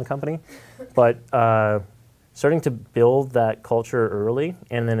people in the company. But starting to build that culture early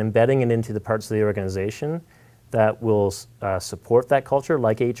and then embedding it into the parts of the organization that will support that culture,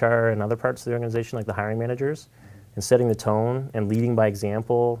 like HR and other parts of the organization, like the hiring managers, and setting the tone and leading by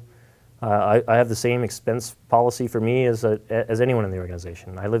example. I have the same expense policy for me as anyone in the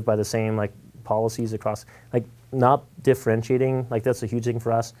organization. I live by the same policies across, not differentiating. That's a huge thing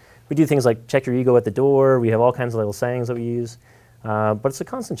for us. We do things like check your ego at the door. We have all kinds of little sayings that we use, but it's a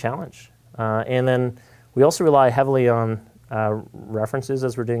constant challenge. And then we also rely heavily on references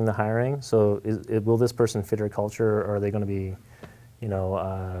as we're doing the hiring. So will this person fit our culture, or are they going to be,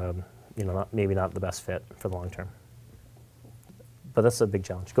 maybe not the best fit for the long term. But that's a big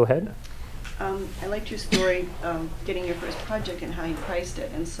challenge. Go ahead. I liked your story getting your first project and how you priced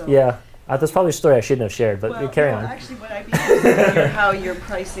it, and so yeah, that's probably a story I shouldn't have shared. But carry on. Actually, what I'd be interested to hear how your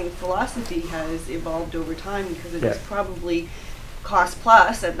pricing philosophy has evolved over time, because it was probably cost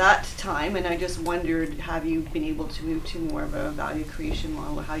plus at that time, and I just wondered, have you been able to move to more of a value creation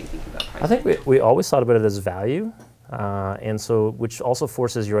model, or how you think about pricing? I think we always thought about it as value, and so which also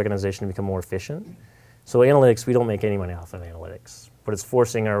forces your organization to become more efficient. So analytics, we don't make any money off of analytics, but it's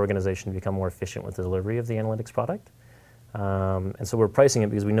forcing our organization to become more efficient with the delivery of the analytics product. And so we're pricing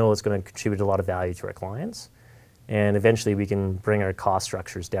it because we know it's going to contribute a lot of value to our clients, and eventually we can bring our cost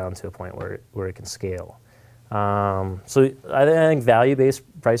structures down to a point where it can scale. So I think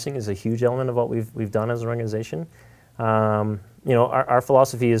value-based pricing is a huge element of what we've done as an organization. Our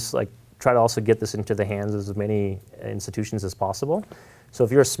philosophy is like try to also get this into the hands of as many institutions as possible. So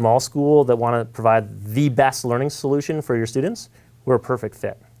if you're a small school that want to provide the best learning solution for your students, we're a perfect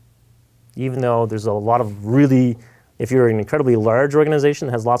fit. Even though there's a lot of really, if you're an incredibly large organization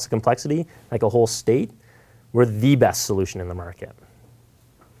that has lots of complexity, like a whole state, we're the best solution in the market.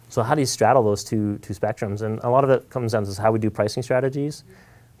 So how do you straddle those two spectrums? And a lot of it comes down to how we do pricing strategies,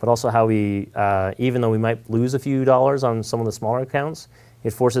 but also how we, even though we might lose a few dollars on some of the smaller accounts,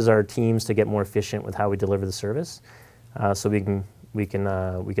 it forces our teams to get more efficient with how we deliver the service, so we can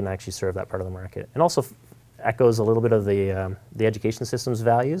actually serve that part of the market. And also echoes a little bit of the education system's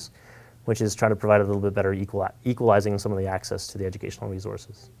values, which is trying to provide a little bit better equalizing some of the access to the educational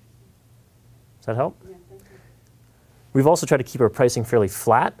resources. Does that help? Yeah, thank you. We've also tried to keep our pricing fairly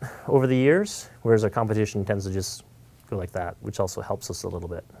flat over the years, whereas our competition tends to just go like that, which also helps us a little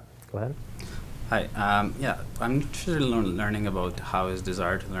bit. Go ahead. Hi. I'm interested in learning about how is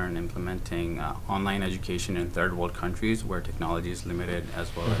Desire to Learn implementing online education in third world countries where technology is limited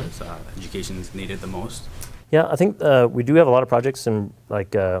as well as education is needed the most. Yeah, I think we do have a lot of projects in,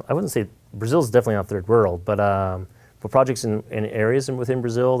 like, I wouldn't say Brazil's definitely not third world, but projects in areas within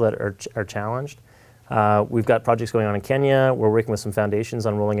Brazil that are challenged. We've got projects going on in Kenya. We're working with some foundations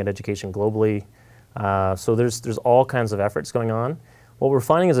on rolling out education globally. So there's all kinds of efforts going on. What we're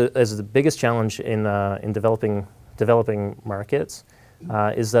finding is the biggest challenge in developing markets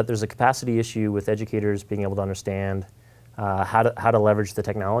is that there's a capacity issue with educators being able to understand how to leverage the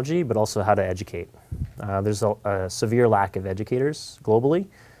technology, but also how to educate. There's a severe lack of educators globally,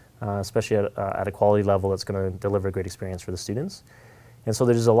 especially at a quality level that's going to deliver a great experience for the students. And so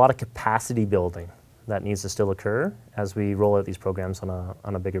there's a lot of capacity building that needs to still occur as we roll out these programs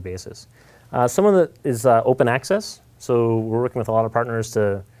on a bigger basis. Some of it is open access. So we're working with a lot of partners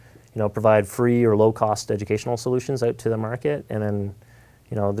to, provide free or low-cost educational solutions out to the market, and then,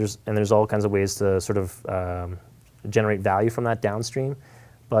 there's all kinds of ways to sort of generate value from that downstream.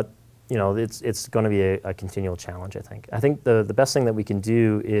 But it's going to be a continual challenge, I think. I think the best thing that we can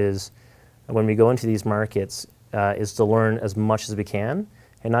do is, when we go into these markets, is to learn as much as we can,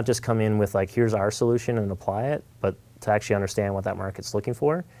 and not just come in with like, here's our solution and apply it, but to actually understand what that market's looking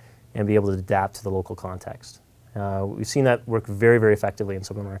for and be able to adapt to the local context. We've seen that work very, very effectively in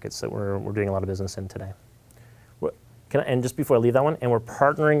some of the markets that we're doing a lot of business in today. And just before I leave that one, and we're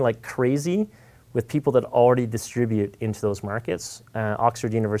partnering like crazy with people that already distribute into those markets.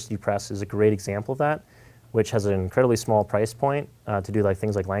 Oxford University Press is a great example of that, which has an incredibly small price point to do like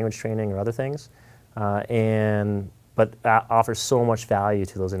things like language training or other things, but offers so much value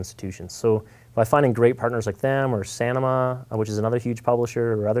to those institutions. So by finding great partners like them or Sanoma, which is another huge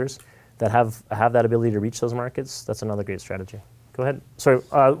publisher, or others that have that ability to reach those markets, that's another great strategy. Go ahead. Sorry,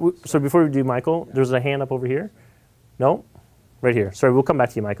 so before we do Michael, there's a hand up over here. No? Right here. Sorry, we'll come back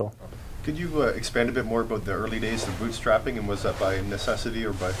to you, Michael. Could you expand a bit more about the early days of bootstrapping, and was that by necessity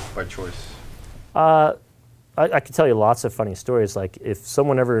or by choice? I could tell you lots of funny stories. Like if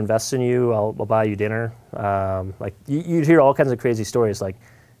someone ever invests in you, I'll buy you dinner. Like you'd hear all kinds of crazy stories. Like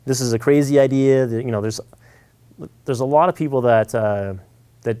this is a crazy idea. That, there's a lot of people that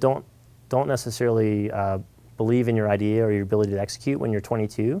don't necessarily believe in your idea or your ability to execute when you're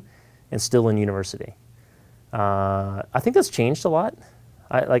 22 and still in university. I think that's changed a lot.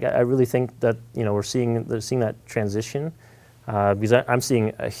 I really think that we're seeing that transition because I'm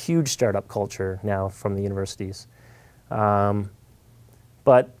seeing a huge startup culture now from the universities. But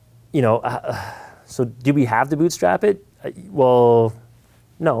so do we have to bootstrap it? Well,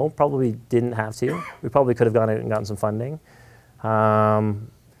 no, probably didn't have to. We probably could have gone out and gotten some funding.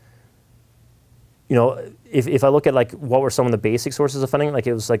 If I look at like what were some of the basic sources of funding, like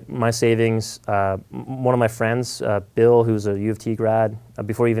it was like my savings. One of my friends, Bill, who's a U of T grad,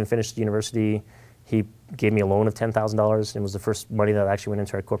 before he even finished university, He gave me a loan of $10,000. It was the first money that actually went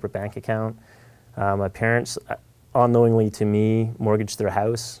into our corporate bank account. My parents, unknowingly to me, mortgaged their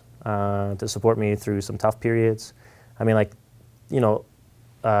house to support me through some tough periods. I mean, like, you know,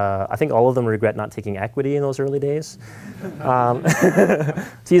 I think all of them regret not taking equity in those early days.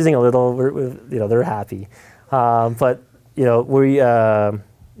 Teasing a little, you know, they're happy. But, you know,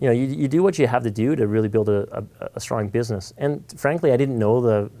 you know, you do what you have to do to really build a strong business. And frankly, I didn't know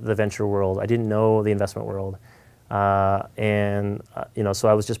the venture world. I didn't know the investment world. You know, so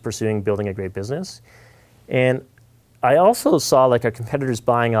I was just pursuing building a great business. And I also saw like our competitors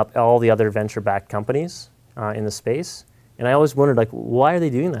buying up all the other venture-backed companies in the space. And I always wondered, like, why are they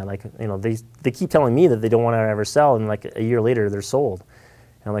doing that? Like, you know, they keep telling me that they don't want to ever sell, and like a year later they're sold.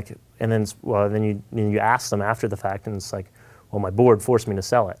 And I'm like, and then you ask them after the fact, and it's like, well, my board forced me to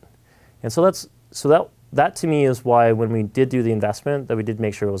sell it. And so that to me is why when we did do the investment, that we did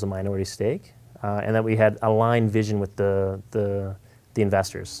make sure it was a minority stake, and that we had aligned vision with the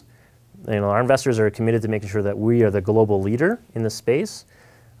investors. You know, our investors are committed to making sure that we are the global leader in this space,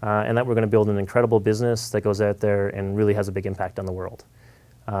 and that we're going to build an incredible business that goes out there and really has a big impact on the world.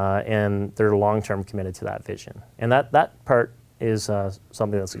 And they're long-term committed to that vision. And that part is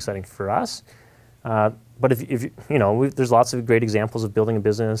something that's exciting for us. But if you know, there's lots of great examples of building a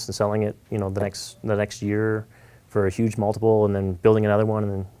business and selling it, you know, the next year for a huge multiple, and then building another one,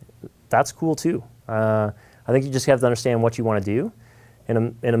 and then that's cool too. I think you just have to understand what you want to do.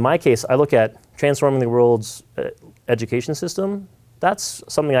 And in my case, I look at transforming the world's education system. That's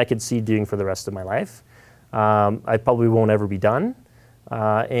something I could see doing for the rest of my life. I probably won't ever be done.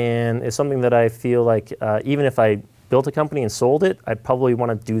 And it's something that I feel like even if I built a company and sold it, I'd probably want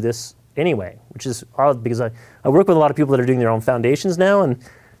to do this anyway, which is odd because I work with a lot of people that are doing their own foundations now, and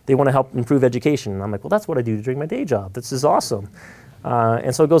they want to help improve education. And I'm like, well, that's what I do during my day job. This is awesome.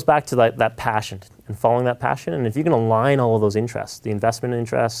 And so it goes back to that passion and following that passion. And if you can align all of those interests, the investment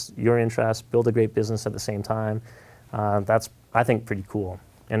interests, your interests, build a great business at the same time, that's, I think, pretty cool.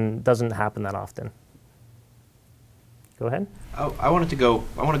 And doesn't happen that often. Go ahead. I want to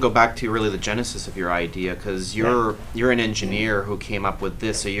go back to really the genesis of your idea, because you're an engineer who came up with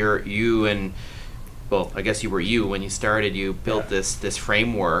this. So well, I guess you were when you started. You built this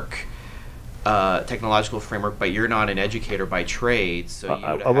framework, technological framework, but you're not an educator by trade. So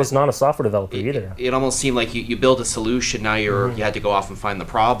I was not a software developer either. It almost seemed like you built a solution. Now you had to go off and find the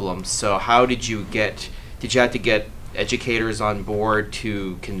problem. So how did you have to get educators on board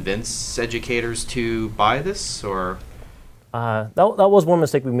to convince educators to buy this, or? That was one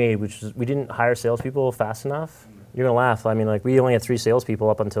mistake we made, which is we didn't hire salespeople fast enough. You're gonna laugh. I mean, like, we only had 3 salespeople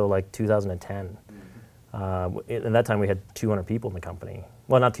up until like 2010. At that time, we had 200 people in the company.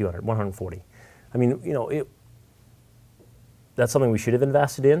 Well, not 200, 140. I mean, you know, that's something we should have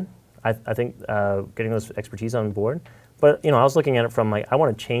invested in. I think getting those expertise on board. But you know, I was looking at it from like, I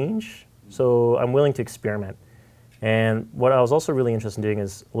want to change, so I'm willing to experiment. And what I was also really interested in doing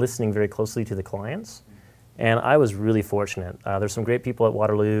is listening very closely to the clients. And I was really fortunate. There's some great people at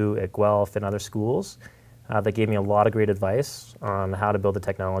Waterloo, at Guelph, and other schools that gave me a lot of great advice on how to build the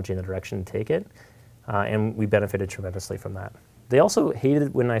technology and the direction to take it. And we benefited tremendously from that. They also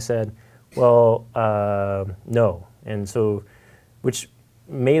hated when I said, well, no. And so, which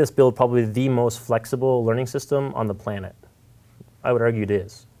made us build probably the most flexible learning system on the planet. I would argue it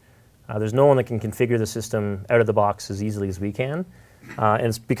is. There's no one that can configure the system out of the box as easily as we can. And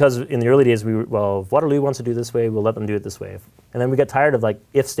it's because in the early days, if Waterloo wants to do it this way, we'll let them do it this way. And then we got tired of like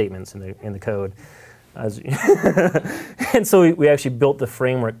if statements in the code. And so we actually built the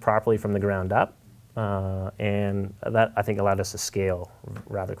framework properly from the ground up. And that, I think, allowed us to scale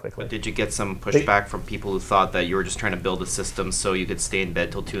rather quickly. But did you get some pushback from people who thought that you were just trying to build a system so you could stay in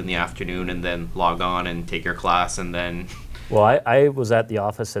bed till 2 in the afternoon and then log on and take your class and then... Well, I was at the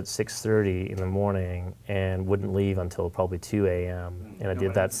office at 6:30 in the morning and wouldn't leave until probably 2 a.m. And I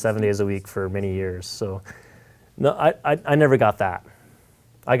did that 7 days a week for many years. So no, I never got that.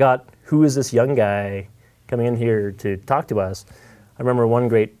 I got, who is this young guy coming in here to talk to us? I remember one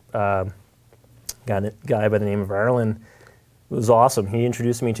great guy by the name of Ireland. It was awesome. He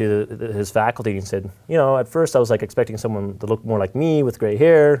introduced me to his faculty and said, you know, at first I was like expecting someone to look more like me with gray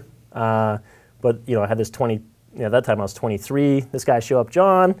hair. But, you know, I had this at that time I was 23. This guy show up,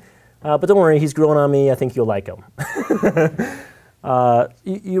 John, but don't worry, he's growing on me. I think you'll like him.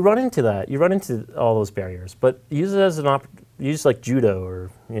 You run into that. You run into all those barriers, but use it as an use like judo, or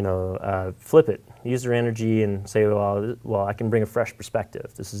you know, flip it. Use their energy and say, well, I can bring a fresh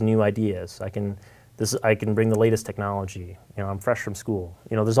perspective. This is new ideas. I can bring the latest technology. You know, I'm fresh from school.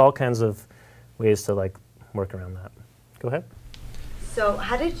 You know, there's all kinds of ways to like work around that. Go ahead. So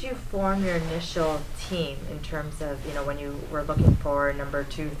how did you form your initial team in terms of, when you were looking for number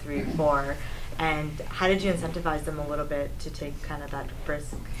 2, 3, 4, and how did you incentivize them a little bit to take kind of that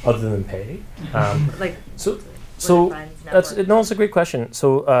risk? Other than pay? Like, that's a great question.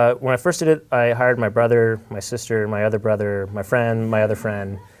 So when I first did it, I hired my brother, my sister, my other brother, my friend, my other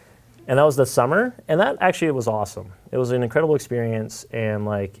friend, and that was the summer. And that actually was awesome. It was an incredible experience, and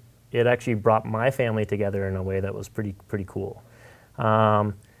like it actually brought my family together in a way that was pretty cool.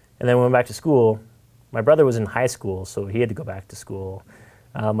 And then when we went back to school, my brother was in high school, so he had to go back to school.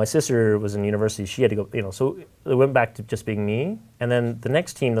 My sister was in university; she had to go. So it went back to just being me. And then the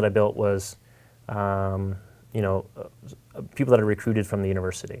next team that I built was, people that are recruited from the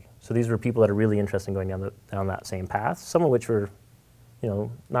university. So these were people that are really interested in going down that same path. Some of which were,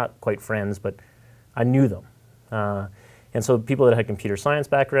 not quite friends, but I knew them. And so people that had computer science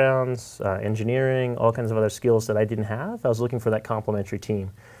backgrounds, engineering, all kinds of other skills that I didn't have, I was looking for that complementary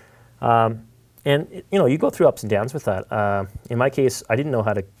team. And you go through ups and downs with that. In my case, I didn't know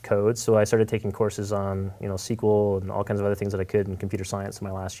how to code, so I started taking courses on SQL and all kinds of other things that I could in computer science in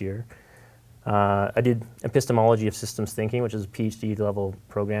my last year. I did epistemology of systems thinking, which is a PhD level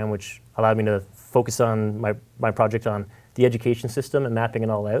program, which allowed me to focus on my project on the education system and mapping it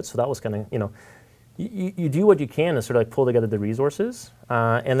all out. So that was kind of, you do what you can to sort of like pull together the resources.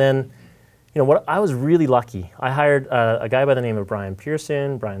 And then, what I was really lucky. I hired a guy by the name of Brian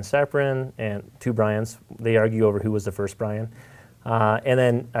Pearson, Brian Saprin, and 2 Brians. They argue over who was the first Brian. And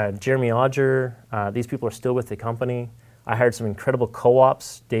then Jeremy Odger. These people are still with the company. I hired some incredible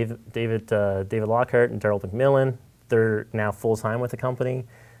co-ops, David Lockhart and Daryl McMillan. They're now full-time with the company.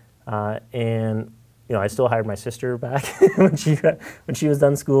 And I still hired my sister back when she was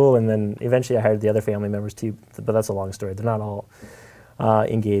done school, and then eventually I hired the other family members too, but that's a long story. They're not all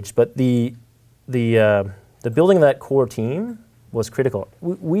engaged. But the building of that core team was critical.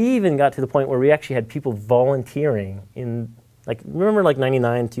 We even got to the point where we actually had people volunteering in, remember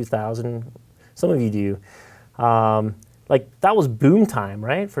 99, 2000? Some of you do. That was boom time,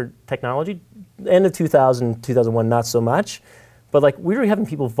 right, for technology. End of 2000, 2001, not so much. But we were having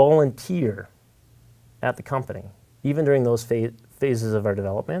people volunteer at the company, even during those phases of our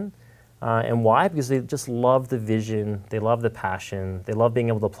development. And why? Because they just love the vision, they love the passion, they love being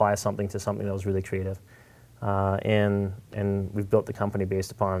able to apply something to something that was really creative. And we've built the company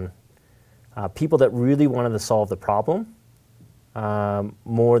based upon people that really wanted to solve the problem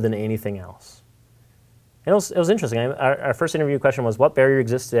more than anything else. And it was interesting. Our first interview question was, what barrier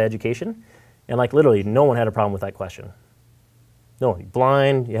exists to education? And literally, no one had a problem with that question. No, you're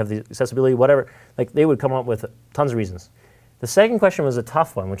blind, you have the accessibility, whatever. They would come up with tons of reasons. The second question was a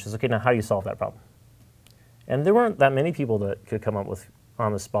tough one, which is, okay, now how do you solve that problem? And there weren't that many people that could come up with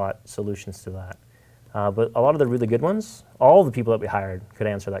on-the-spot solutions to that. But a lot of the really good ones, all the people that we hired could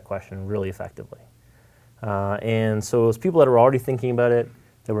answer that question really effectively. And so it was people that were already thinking about it,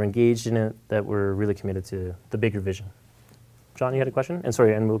 that were engaged in it, that were really committed to the bigger vision. John, you had a question? And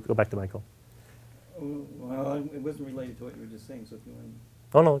sorry, and we'll go back to Michael. Well, it wasn't related to what you were just saying, so if you want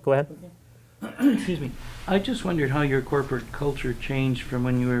to... Oh, no, go ahead. Okay. Excuse me. I just wondered how your corporate culture changed from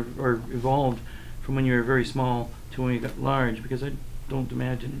when you were, or evolved from when you were very small to when you got large, because I don't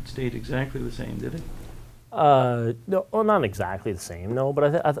imagine it stayed exactly the same, did it? No, well, not exactly the same, no,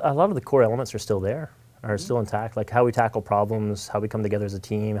 but a lot of the core elements are still there, are still intact, like how we tackle problems, how we come together as a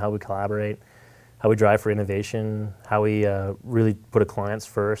team, how we collaborate, how we drive for innovation, how we really put clients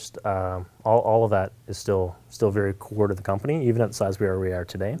first. All of that is still very core to the company, even at the size we are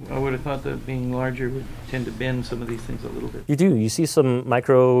today. I would have thought that being larger would tend to bend some of these things a little bit. You do. You see some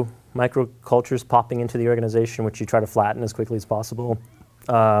micro cultures popping into the organization, which you try to flatten as quickly as possible.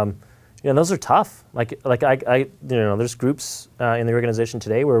 Those are tough. There's groups in the organization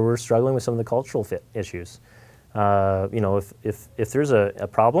today where we're struggling with some of the cultural fit issues. If there's a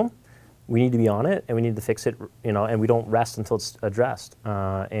problem, we need to be on it and we need to fix it. And we don't rest until it's addressed.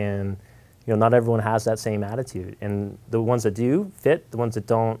 Not everyone has that same attitude. And the ones that do fit, the ones that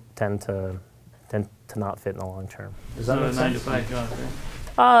don't tend to not fit in the long term. Does that make sense? 9 to 5 job,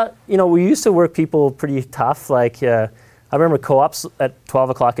 right? We used to work people pretty tough. I remember co-ops at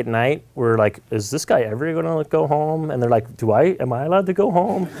 12 o'clock at night were like, is this guy ever going to go home? And they're like, am I allowed to go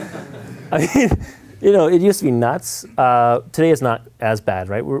home? I mean, it used to be nuts. Today is not as bad,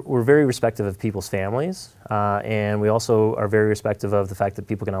 right? We're very respectful of people's families. And we also are very respectful of the fact that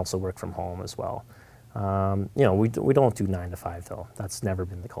people can also work from home as well. We don't do 9 to 5 though. That's never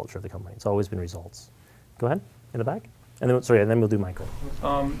been the culture of the company. It's always been results. Go ahead, in the back. And then we'll do Michael.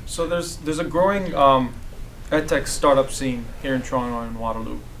 So there's a growing edtech startup scene here in Toronto and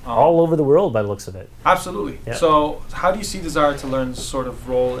Waterloo? All over the world by the looks of it. Absolutely. Yeah. So how do you see Desire to Learn's sort of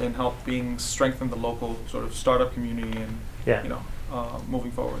role in helping strengthen the local sort of startup community and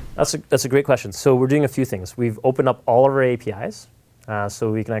moving forward? That's a great question. So we're doing a few things. We've opened up all of our APIs,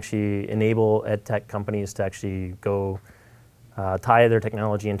 so we can actually enable edtech companies to actually go tie their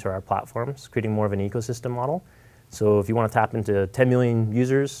technology into our platforms, creating more of an ecosystem model. So if you want to tap into 10 million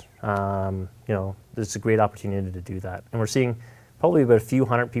users, there's a great opportunity to do that. And we're seeing probably about a few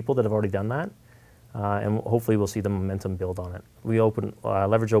hundred people that have already done that, and hopefully we'll see the momentum build on it. We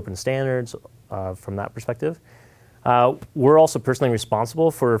leverage open standards from that perspective. We're also personally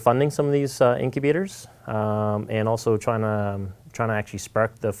responsible for funding some of these incubators, and also trying to actually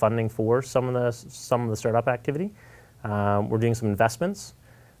spark the funding for some of the startup activity. We're doing some investments.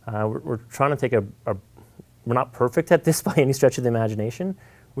 We're trying to take we're not perfect at this by any stretch of the imagination.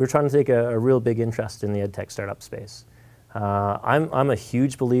 We're trying to take a real big interest in the edtech startup space. I'm a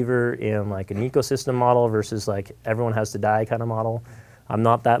huge believer in like an ecosystem model versus like everyone has to die kind of model. I'm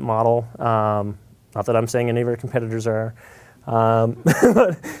not that model. Not that I'm saying any of our competitors are,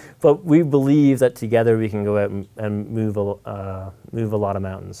 but we believe that together we can go out and move a lot of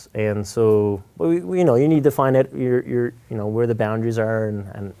mountains. And so you need to find out where the boundaries are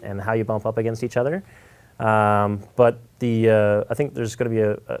and how you bump up against each other. But I think there's going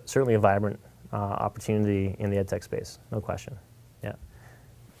to be certainly a vibrant opportunity in the edtech space, no question. Yeah.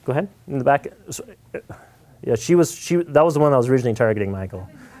 Go ahead in the back. Yeah, that was the one I was originally targeting, Michael.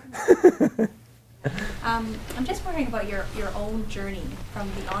 I'm just wondering about your own journey from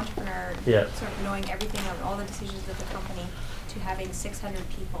the entrepreneur, sort of knowing everything of all the decisions of the company, to having 600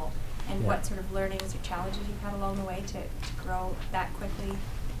 people, and what sort of learnings or challenges you've had along the way to grow that quickly.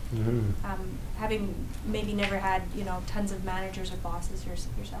 Having maybe never had tons of managers or bosses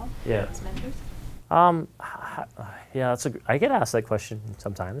yourself as mentors. I get asked that question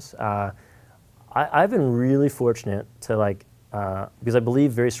sometimes. I've been really fortunate to because I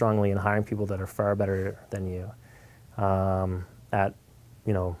believe very strongly in hiring people that are far better than you at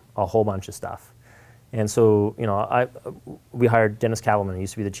a whole bunch of stuff. And so we hired Dennis Cattleman, who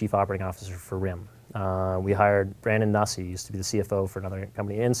used to be the chief operating officer for RIM. We hired Brandon Nussey, used to be the CFO for another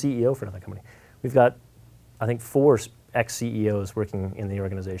company and CEO for another company. We've got, I think, 4 ex-CEOs working in the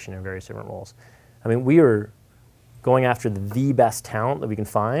organization in various different roles. I mean, we are going after the best talent that we can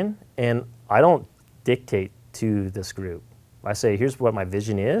find, and I don't dictate to this group. I say, here's what my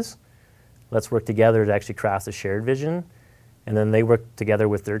vision is. Let's work together to actually craft a shared vision, and then they work together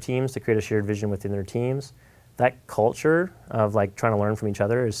with their teams to create a shared vision within their teams. That culture of trying to learn from each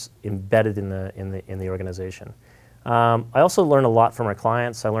other is embedded in the organization. I also learn a lot from our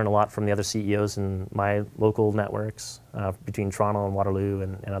clients. I learn a lot from the other CEOs in my local networks between Toronto and Waterloo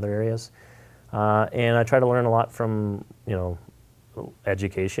and other areas. And I try to learn a lot from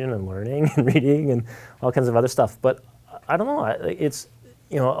education and learning and reading and all kinds of other stuff. But I don't know. It's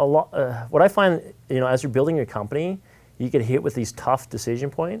a lot. What I find as you're building your company, you get hit with these tough decision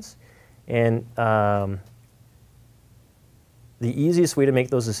points, and the easiest way to make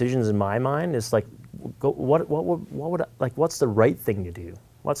those decisions in my mind is what's the right thing to do?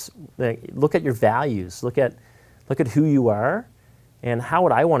 Look at your values. Look at who you are, and how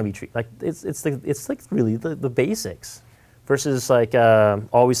would I want to be treated? It's really the basics, versus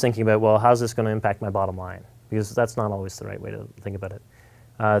always thinking about, well, how's this going to impact my bottom line? Because that's not always the right way to think about it.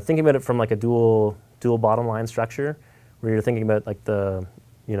 Thinking about it from a dual bottom line structure, where you're thinking about the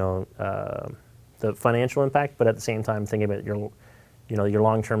financial impact, but at the same time thinking about your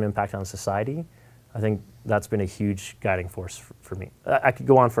long-term impact on society. I think that's been a huge guiding force for me. I could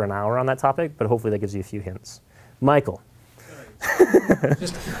go on for an hour on that topic, but hopefully that gives you a few hints. Michael.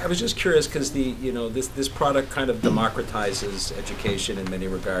 I was just curious because this product kind of democratizes education in many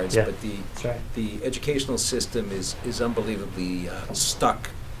regards, but the educational system is unbelievably stuck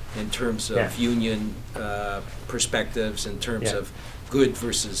in terms of union perspectives, in terms of good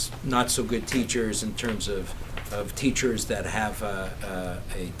versus not so good teachers, in terms of teachers that have a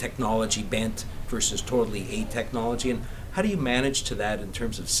technology bent versus totally a-technology. And how do you manage to that in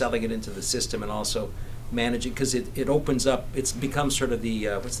terms of selling it into the system and also managing, because it opens up, it's become sort of the,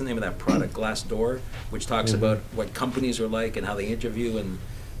 what's the name of that product, Glassdoor, which talks about what companies are like and how they interview and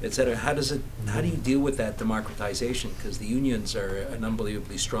et cetera. How do you deal with that democratization? Because the unions are an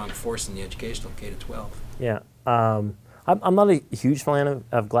unbelievably strong force in the educational K-12. Yeah. I'm not a huge fan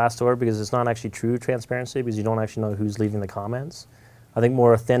of Glassdoor because it's not actually true transparency, because you don't actually know who's leaving the comments. I think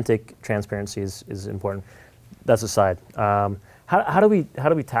more authentic transparency is important. That's aside. How do we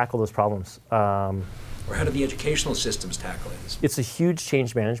tackle those problems? Or how do the educational systems tackle it? It's a huge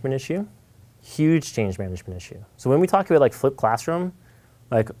change management issue. Huge change management issue. So when we talk about like flipped classroom,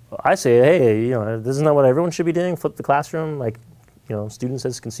 like I say, hey, you know, this is not what everyone should be doing. Flip the classroom, like, you know, students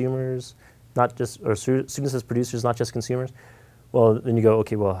as consumers, not just, or students as producers, not just consumers. Well, then you go,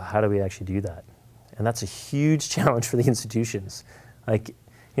 okay, well, how do we actually do that? And that's a huge challenge for the institutions. Like,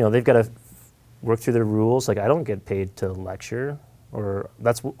 you know, they've got to work through their rules. Like, I don't get paid to lecture, or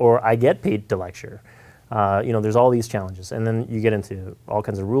I get paid to lecture. You know, there's all these challenges. And then you get into all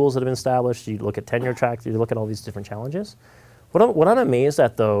kinds of rules that have been established. You look at tenure track, you look at all these different challenges. What I'm amazed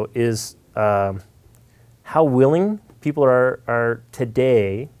at, though, is how willing people are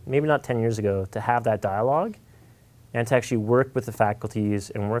today, maybe not 10 years ago, to have that dialogue and to actually work with the faculties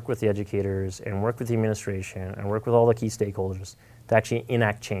and work with the educators and work with the administration and work with all the key stakeholders to actually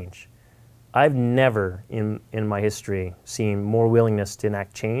enact change. I've never in my history seen more willingness to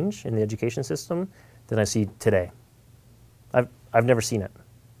enact change in the education system than I see today. I've never seen it.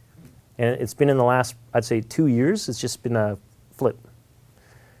 And it's been in the last, I'd say, 2 years, it's just been a flip.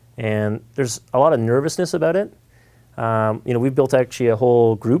 And there's a lot of nervousness about it. You know, we've built actually a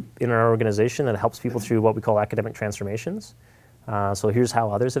whole group in our organization that helps people through what we call academic transformations. So here's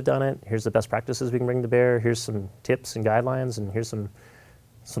how others have done it. Here's the best practices we can bring to bear. Here's some tips and guidelines, and here's some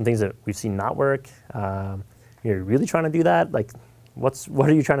things that we've seen not work. You're really trying to do that? Like, what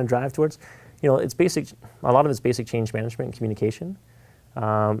are you trying to drive towards? You know, it's basic. A lot of it's basic change management and communication.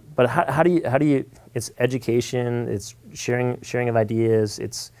 But how do you? It's education. It's sharing of ideas.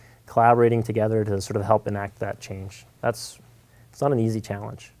 It's collaborating together to sort of help enact that change. It's not an easy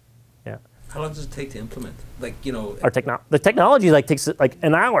challenge. Yeah. How long does it take to implement? Like, you know, the technology like takes like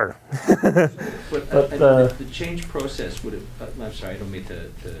an hour. but the change process would have. I'm sorry, I don't mean to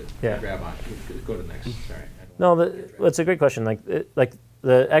grab on. Go to the next. Sorry. No, it's a great question. Like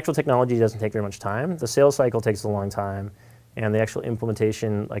the actual technology doesn't take very much time. The sales cycle takes a long time, and the actual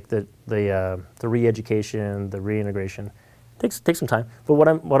implementation, like the re-education, the reintegration, takes some time. But what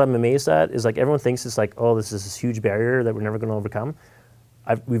I'm amazed at is like everyone thinks it's like, oh, this is this huge barrier that we're never going to overcome.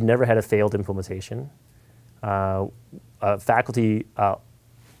 We've never had a failed implementation. Faculty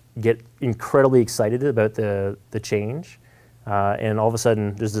get incredibly excited about the change, and all of a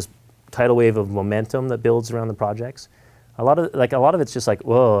sudden there's this tidal wave of momentum that builds around the projects. A lot of it's just like,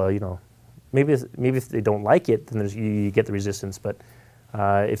 well, you know, maybe if they don't like it, then you get the resistance. But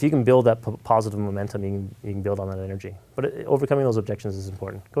if you can build that positive momentum, you can build on that energy. But overcoming those objections is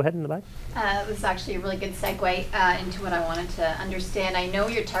important. Go ahead in the back. This is actually a really good segue into what I wanted to understand. I know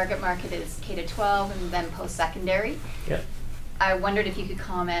your target market is K-12 and then post-secondary. Yeah. I wondered if you could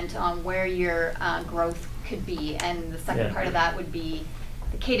comment on where your growth could be. And the second part of that would be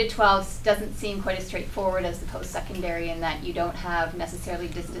the K-12 doesn't seem quite as straightforward as the post-secondary in that you don't have necessarily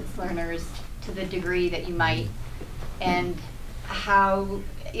distance learners to the degree that you might. And how,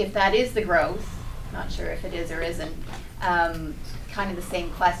 if that is the growth, not sure if it is or isn't, kind of the same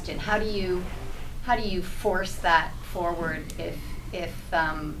question. How do you force that forward if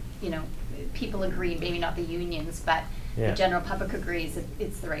you know, people agree, maybe not the unions, but the general public agrees that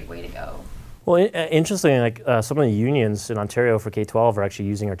it's the right way to go? Well, interestingly, like some of the unions in Ontario for K-12 are actually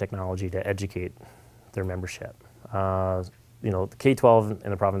using our technology to educate their membership. You know, the K-12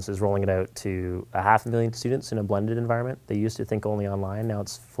 in the province is rolling it out to 500,000 students in a blended environment. They used to think only online, now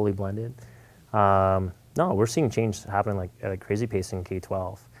it's fully blended. No, we're seeing change happening like at a crazy pace in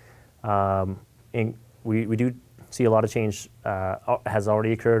K-12. And we do see a lot of change has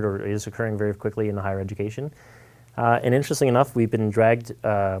already occurred or is occurring very quickly in higher education. And interesting enough, we've been dragged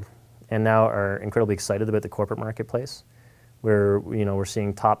and now are incredibly excited about the corporate marketplace, where we're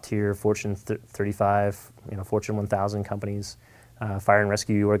seeing top tier Fortune 35, Fortune 1000 companies, fire and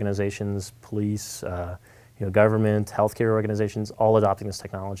rescue organizations, police, government, healthcare organizations, all adopting this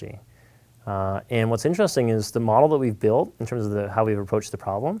technology. And what's interesting is the model that we've built in terms of how we've approached the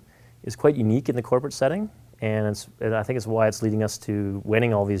problem is quite unique in the corporate setting, and I think it's why it's leading us to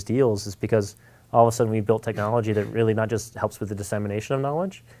winning all these deals, is because all of a sudden we built technology that really not just helps with the dissemination of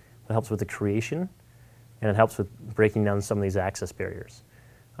knowledge, but helps with the creation, and it helps with breaking down some of these access barriers.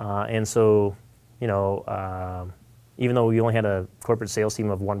 And so, even though we only had a corporate sales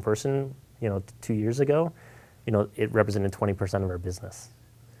team of one person, 2 years ago, it represented 20% of our business.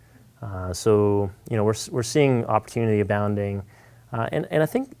 So, we're seeing opportunity abounding, and I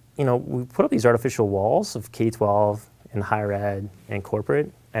think, we put up these artificial walls of K-12 and higher ed and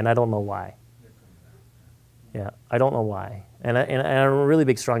corporate, and I don't know why. Yeah, I don't know why. And I'm a really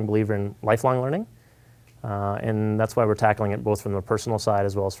big, strong believer in lifelong learning, and that's why we're tackling it both from the personal side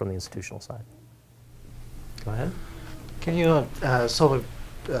as well as from the institutional side. Go ahead. Can you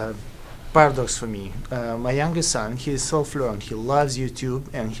paradox for me. My youngest son, he is self-learned. He loves YouTube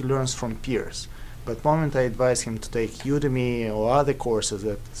and he learns from peers. But the moment I advise him to take Udemy or other courses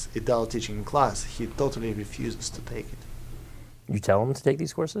that adult teaching in class, he totally refuses to take it. You tell him to take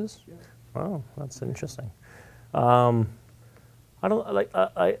these courses? Yeah. Oh, that's interesting. I don't like.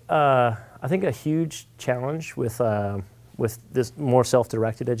 I think a huge challenge with this more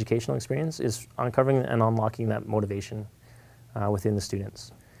self-directed educational experience is uncovering and unlocking that motivation within the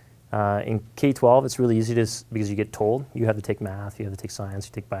students. In K-12, it's really easy because you get told you have to take math, you have to take science,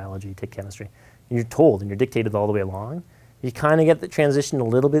 you take biology, you take chemistry. And you're told and you're dictated all the way along. You kind of get the transition a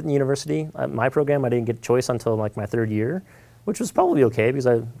little bit in university. My program, I didn't get choice until like my third year, which was probably okay because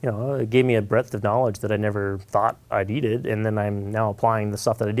it gave me a breadth of knowledge that I never thought I needed, and then I'm now applying the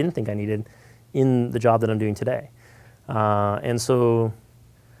stuff that I didn't think I needed in the job that I'm doing today. And so,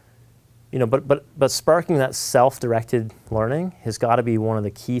 but sparking that self-directed learning has got to be one of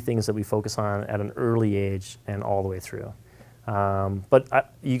the key things that we focus on at an early age and all the way through.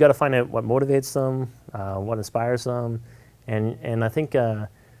 But you got to find out what motivates them, what inspires them, and I think you're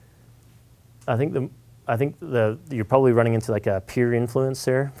probably running into like a peer influence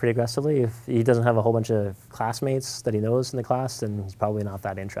there pretty aggressively. If he doesn't have a whole bunch of classmates that he knows in the class, then he's probably not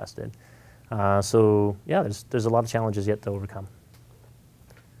that interested. So yeah, there's a lot of challenges yet to overcome.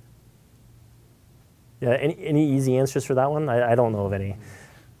 Yeah, any easy answers for that one? I don't know of any.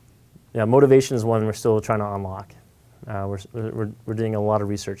 Yeah, motivation is one we're still trying to unlock. We're doing a lot of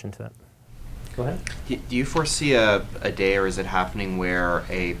research into it. Go ahead. Do you foresee a day, or is it happening, where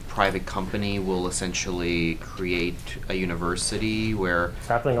a private company will essentially create a university where... It's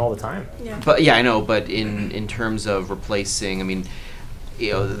happening all the time. Yeah. But yeah, I know, but in terms of replacing, I mean,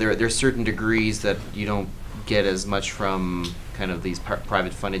 there are certain degrees that you don't get as much from kind of these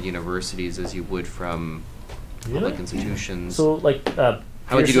private funded universities as you would from public institutions. So like...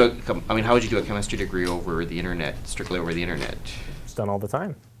 how would you do how would you do a chemistry degree over the internet, strictly over the internet? It's done all the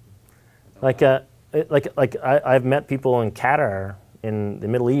time. I've met people in Qatar, in the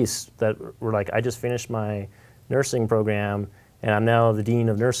Middle East, that were like, I just finished my nursing program, and I'm now the dean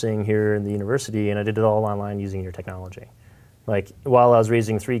of nursing here in the university, and I did it all online using your technology. Like, while I was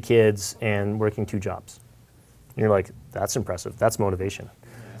raising 3 kids and working 2 jobs. And you're like, that's impressive. That's motivation.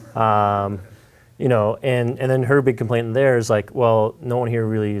 And then her big complaint there is like, well, no one here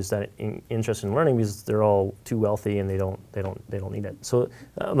really is that interested in learning because they're all too wealthy and they don't need it. So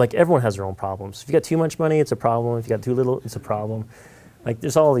like, everyone has their own problems. If you got too much money, it's a problem. If you got too little, it's a problem. Like,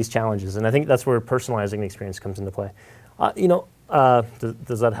 there's all these challenges, and I think that's where personalizing the experience comes into play.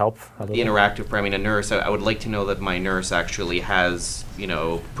 Does that help? The interactive, I mean, a nurse, I would like to know that my nurse actually has,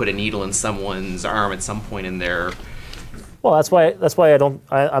 put a needle in someone's arm at some point in their... Well, that's why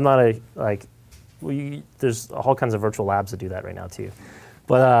I'm not there's all kinds of virtual labs that do that right now too.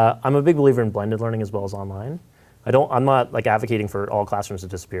 But I'm a big believer in blended learning as well as online. I'm not like advocating for all classrooms to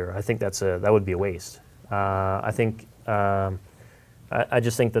disappear. I think that would be a waste. I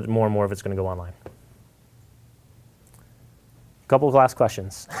just think that more and more of it's going to go online. Couple of last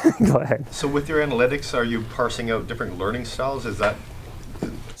questions. Go ahead. So with your analytics, are you parsing out different learning styles? Is that...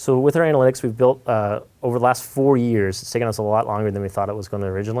 So with our analytics, we've built, over the last 4 years, it's taken us a lot longer than we thought it was going to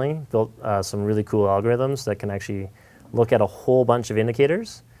originally, built some really cool algorithms that can actually look at a whole bunch of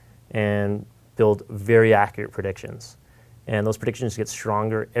indicators and build very accurate predictions. And those predictions get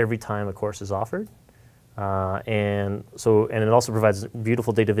stronger every time a course is offered. And it also provides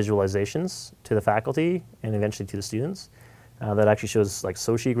beautiful data visualizations to the faculty and eventually to the students. That actually shows like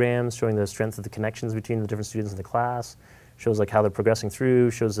sociograms, showing the strength of the connections between the different students in the class, shows like how they're progressing through,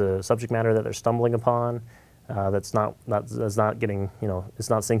 shows the subject matter that they're stumbling upon, that's not getting,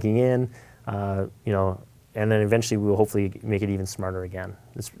 it's not sinking in, and then eventually we'll hopefully make it even smarter again.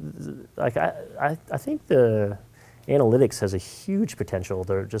 It's like I think the analytics has a huge potential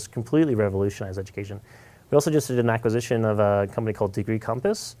to just completely revolutionize education. We also just did an acquisition of a company called Degree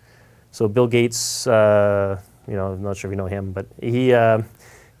Compass. So Bill Gates, I'm not sure if you know him, but he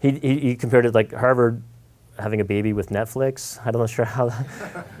compared it like Harvard having a baby with Netflix. I don't know sure how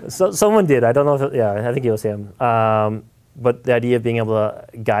someone did. I don't know if I think it was him. But the idea of being able to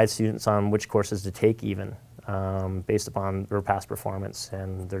guide students on which courses to take even based upon their past performance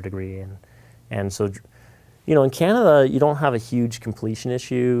and their degree. And so, in Canada, you don't have a huge completion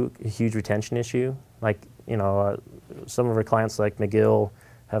issue, a huge retention issue. Like, some of our clients like McGill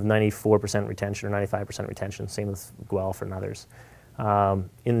have 94% retention or 95% retention, same with Guelph and others.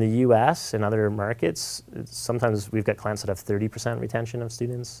 In the US and other markets, sometimes we've got clients that have 30% retention of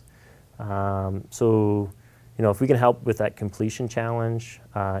students. So, if we can help with that completion challenge,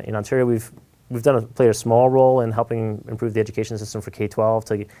 in Ontario we've played a small role in helping improve the education system for K-12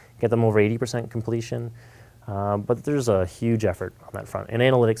 to get them over 80% completion. But there's a huge effort on that front. And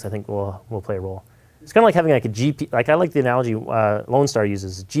analytics, I think, will play a role. It's kind of like having like a like I like the analogy Lone Star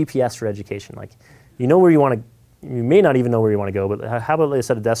uses, GPS for education. Like, you know where you want to, you may not even know where you want to go, but how about they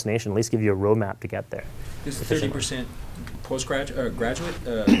set a destination, at least give you a roadmap to get there. Is 30% postgraduate, graduate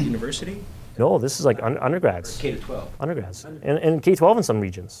university? No, this is like undergrads. K to 12. Undergrads. And K-12 in some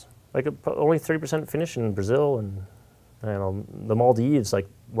regions. Like only 30% finish in Brazil, and you know, the Maldives, like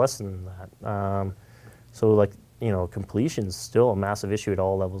less than that. So like, you know, completion is still a massive issue at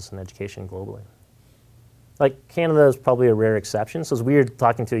all levels in education globally. Like Canada is probably a rare exception. So it's weird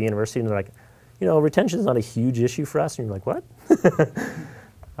talking to a university and they're like, you know, retention is not a huge issue for us. And you're like, what?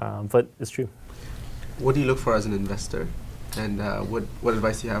 But it's true. What do you look for as an investor? And what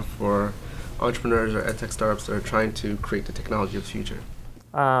advice do you have for entrepreneurs or edtech startups that are trying to create the technology of the future?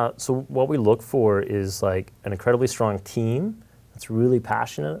 So what we look for is like an incredibly strong team that's really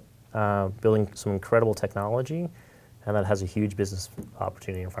passionate, building some incredible technology, and that has a huge business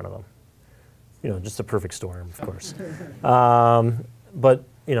opportunity in front of them. You know, just a perfect storm, of course. But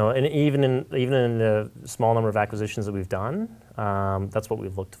you know, and even in the small number of acquisitions that we've done, that's what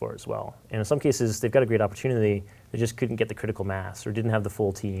we've looked for as well. And in some cases, they've got a great opportunity, they just couldn't get the critical mass or didn't have the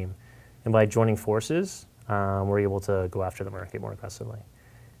full team. And by joining forces, we're able to go after the market more aggressively.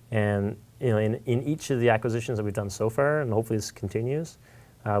 And you know, in each of the acquisitions that we've done so far, and hopefully this continues,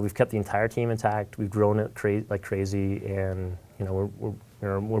 we've kept the entire team intact. We've grown it like crazy, and you know,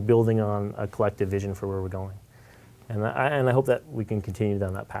 we're building on a collective vision for where we're going. And I hope that we can continue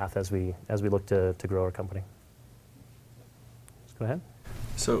down that path as we look to grow our company. Just go ahead.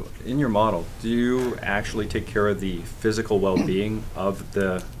 So in your model, do you actually take care of the physical well-being of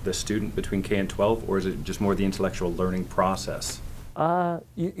the student between K and 12, or is it just more the intellectual learning process?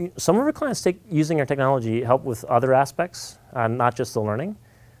 Some of our clients using our technology help with other aspects, not just the learning.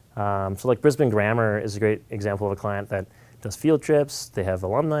 So like Brisbane Grammar is a great example of a client that does field trips, they have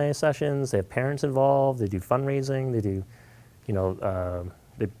alumni sessions, they have parents involved, they do fundraising, they do, you know,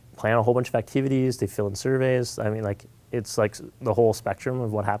 they plan a whole bunch of activities, they fill in surveys. I mean, like, it's like the whole spectrum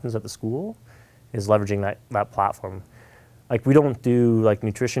of what happens at the school is leveraging that platform. Like, we don't do like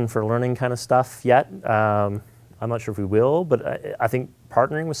nutrition for learning kind of stuff yet. I'm not sure if we will, but I think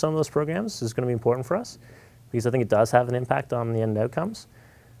partnering with some of those programs is going to be important for us because I think it does have an impact on the end outcomes.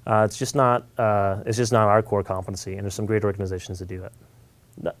 It's just not our core competency, and there's some great organizations that do it.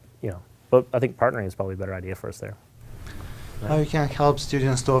 You know, but I think partnering is probably a better idea for us there. How you can help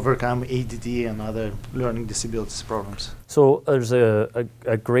students to overcome ADD and other learning disabilities problems? So there's a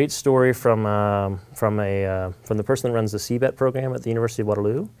great story from the person that runs the CBET program at the University of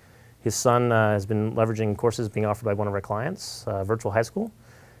Waterloo. His son has been leveraging courses being offered by one of our clients, Virtual High School.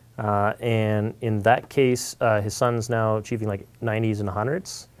 And in that case, his son's now achieving like 90s and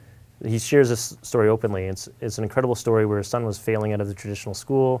 100s. He shares this story openly. It's an incredible story where his son was failing out of the traditional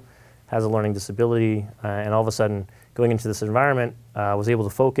school, has a learning disability, and all of a sudden, going into this environment, was able to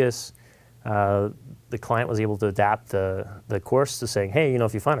focus. The client was able to adapt the course to saying, hey, you know,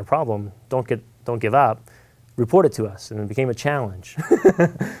 if you find a problem, don't give up, report it to us, and it became a challenge.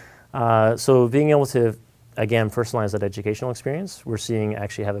 So being able to, again, personalize that educational experience, we're seeing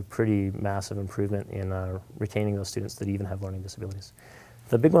actually have a pretty massive improvement in retaining those students that even have learning disabilities.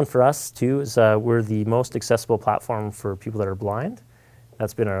 The big one for us, too, is we're the most accessible platform for people that are blind.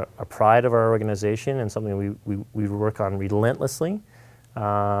 That's been a pride of our organization and something we work on relentlessly.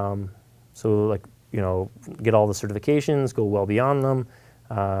 So, like, you know, get all the certifications, go well beyond them,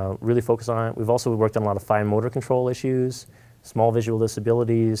 really focus on it. We've also worked on a lot of fine motor control issues, small visual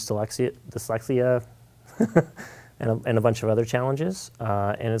disabilities, dyslexia, and a bunch of other challenges.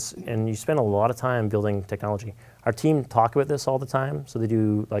 And you spend a lot of time building technology. Our team talk about this all the time, so they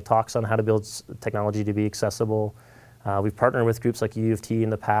do like talks on how to build technology to be accessible. We've partnered with groups like U of T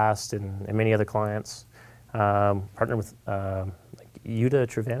in the past and many other clients. Partnered with like Yuda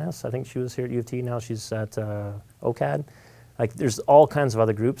Trevanis, I think she was here at U of T, now she's at OCAD. Like, there's all kinds of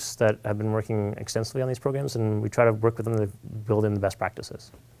other groups that have been working extensively on these programs, and we try to work with them to build in the best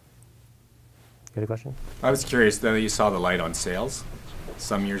practices. You got a question? I was curious, though, you saw the light on sales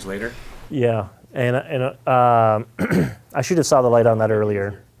some years later. Yeah, and I should have saw the light on that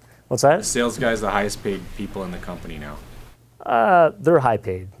earlier. What's that? The sales guys, the highest paid people in the company now. They're high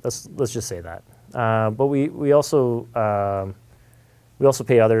paid. Let's just say that. But we also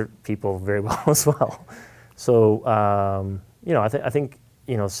pay other people very well as well. So you know, I think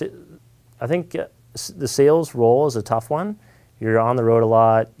you know, I think the sales role is a tough one. You're on the road a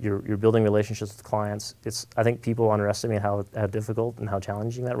lot. You're building relationships with clients. I think people underestimate how difficult and how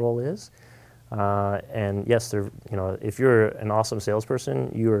challenging that role is. And yes, they're, you know, if you're an awesome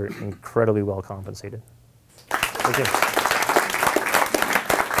salesperson, you are incredibly well compensated. Thank you.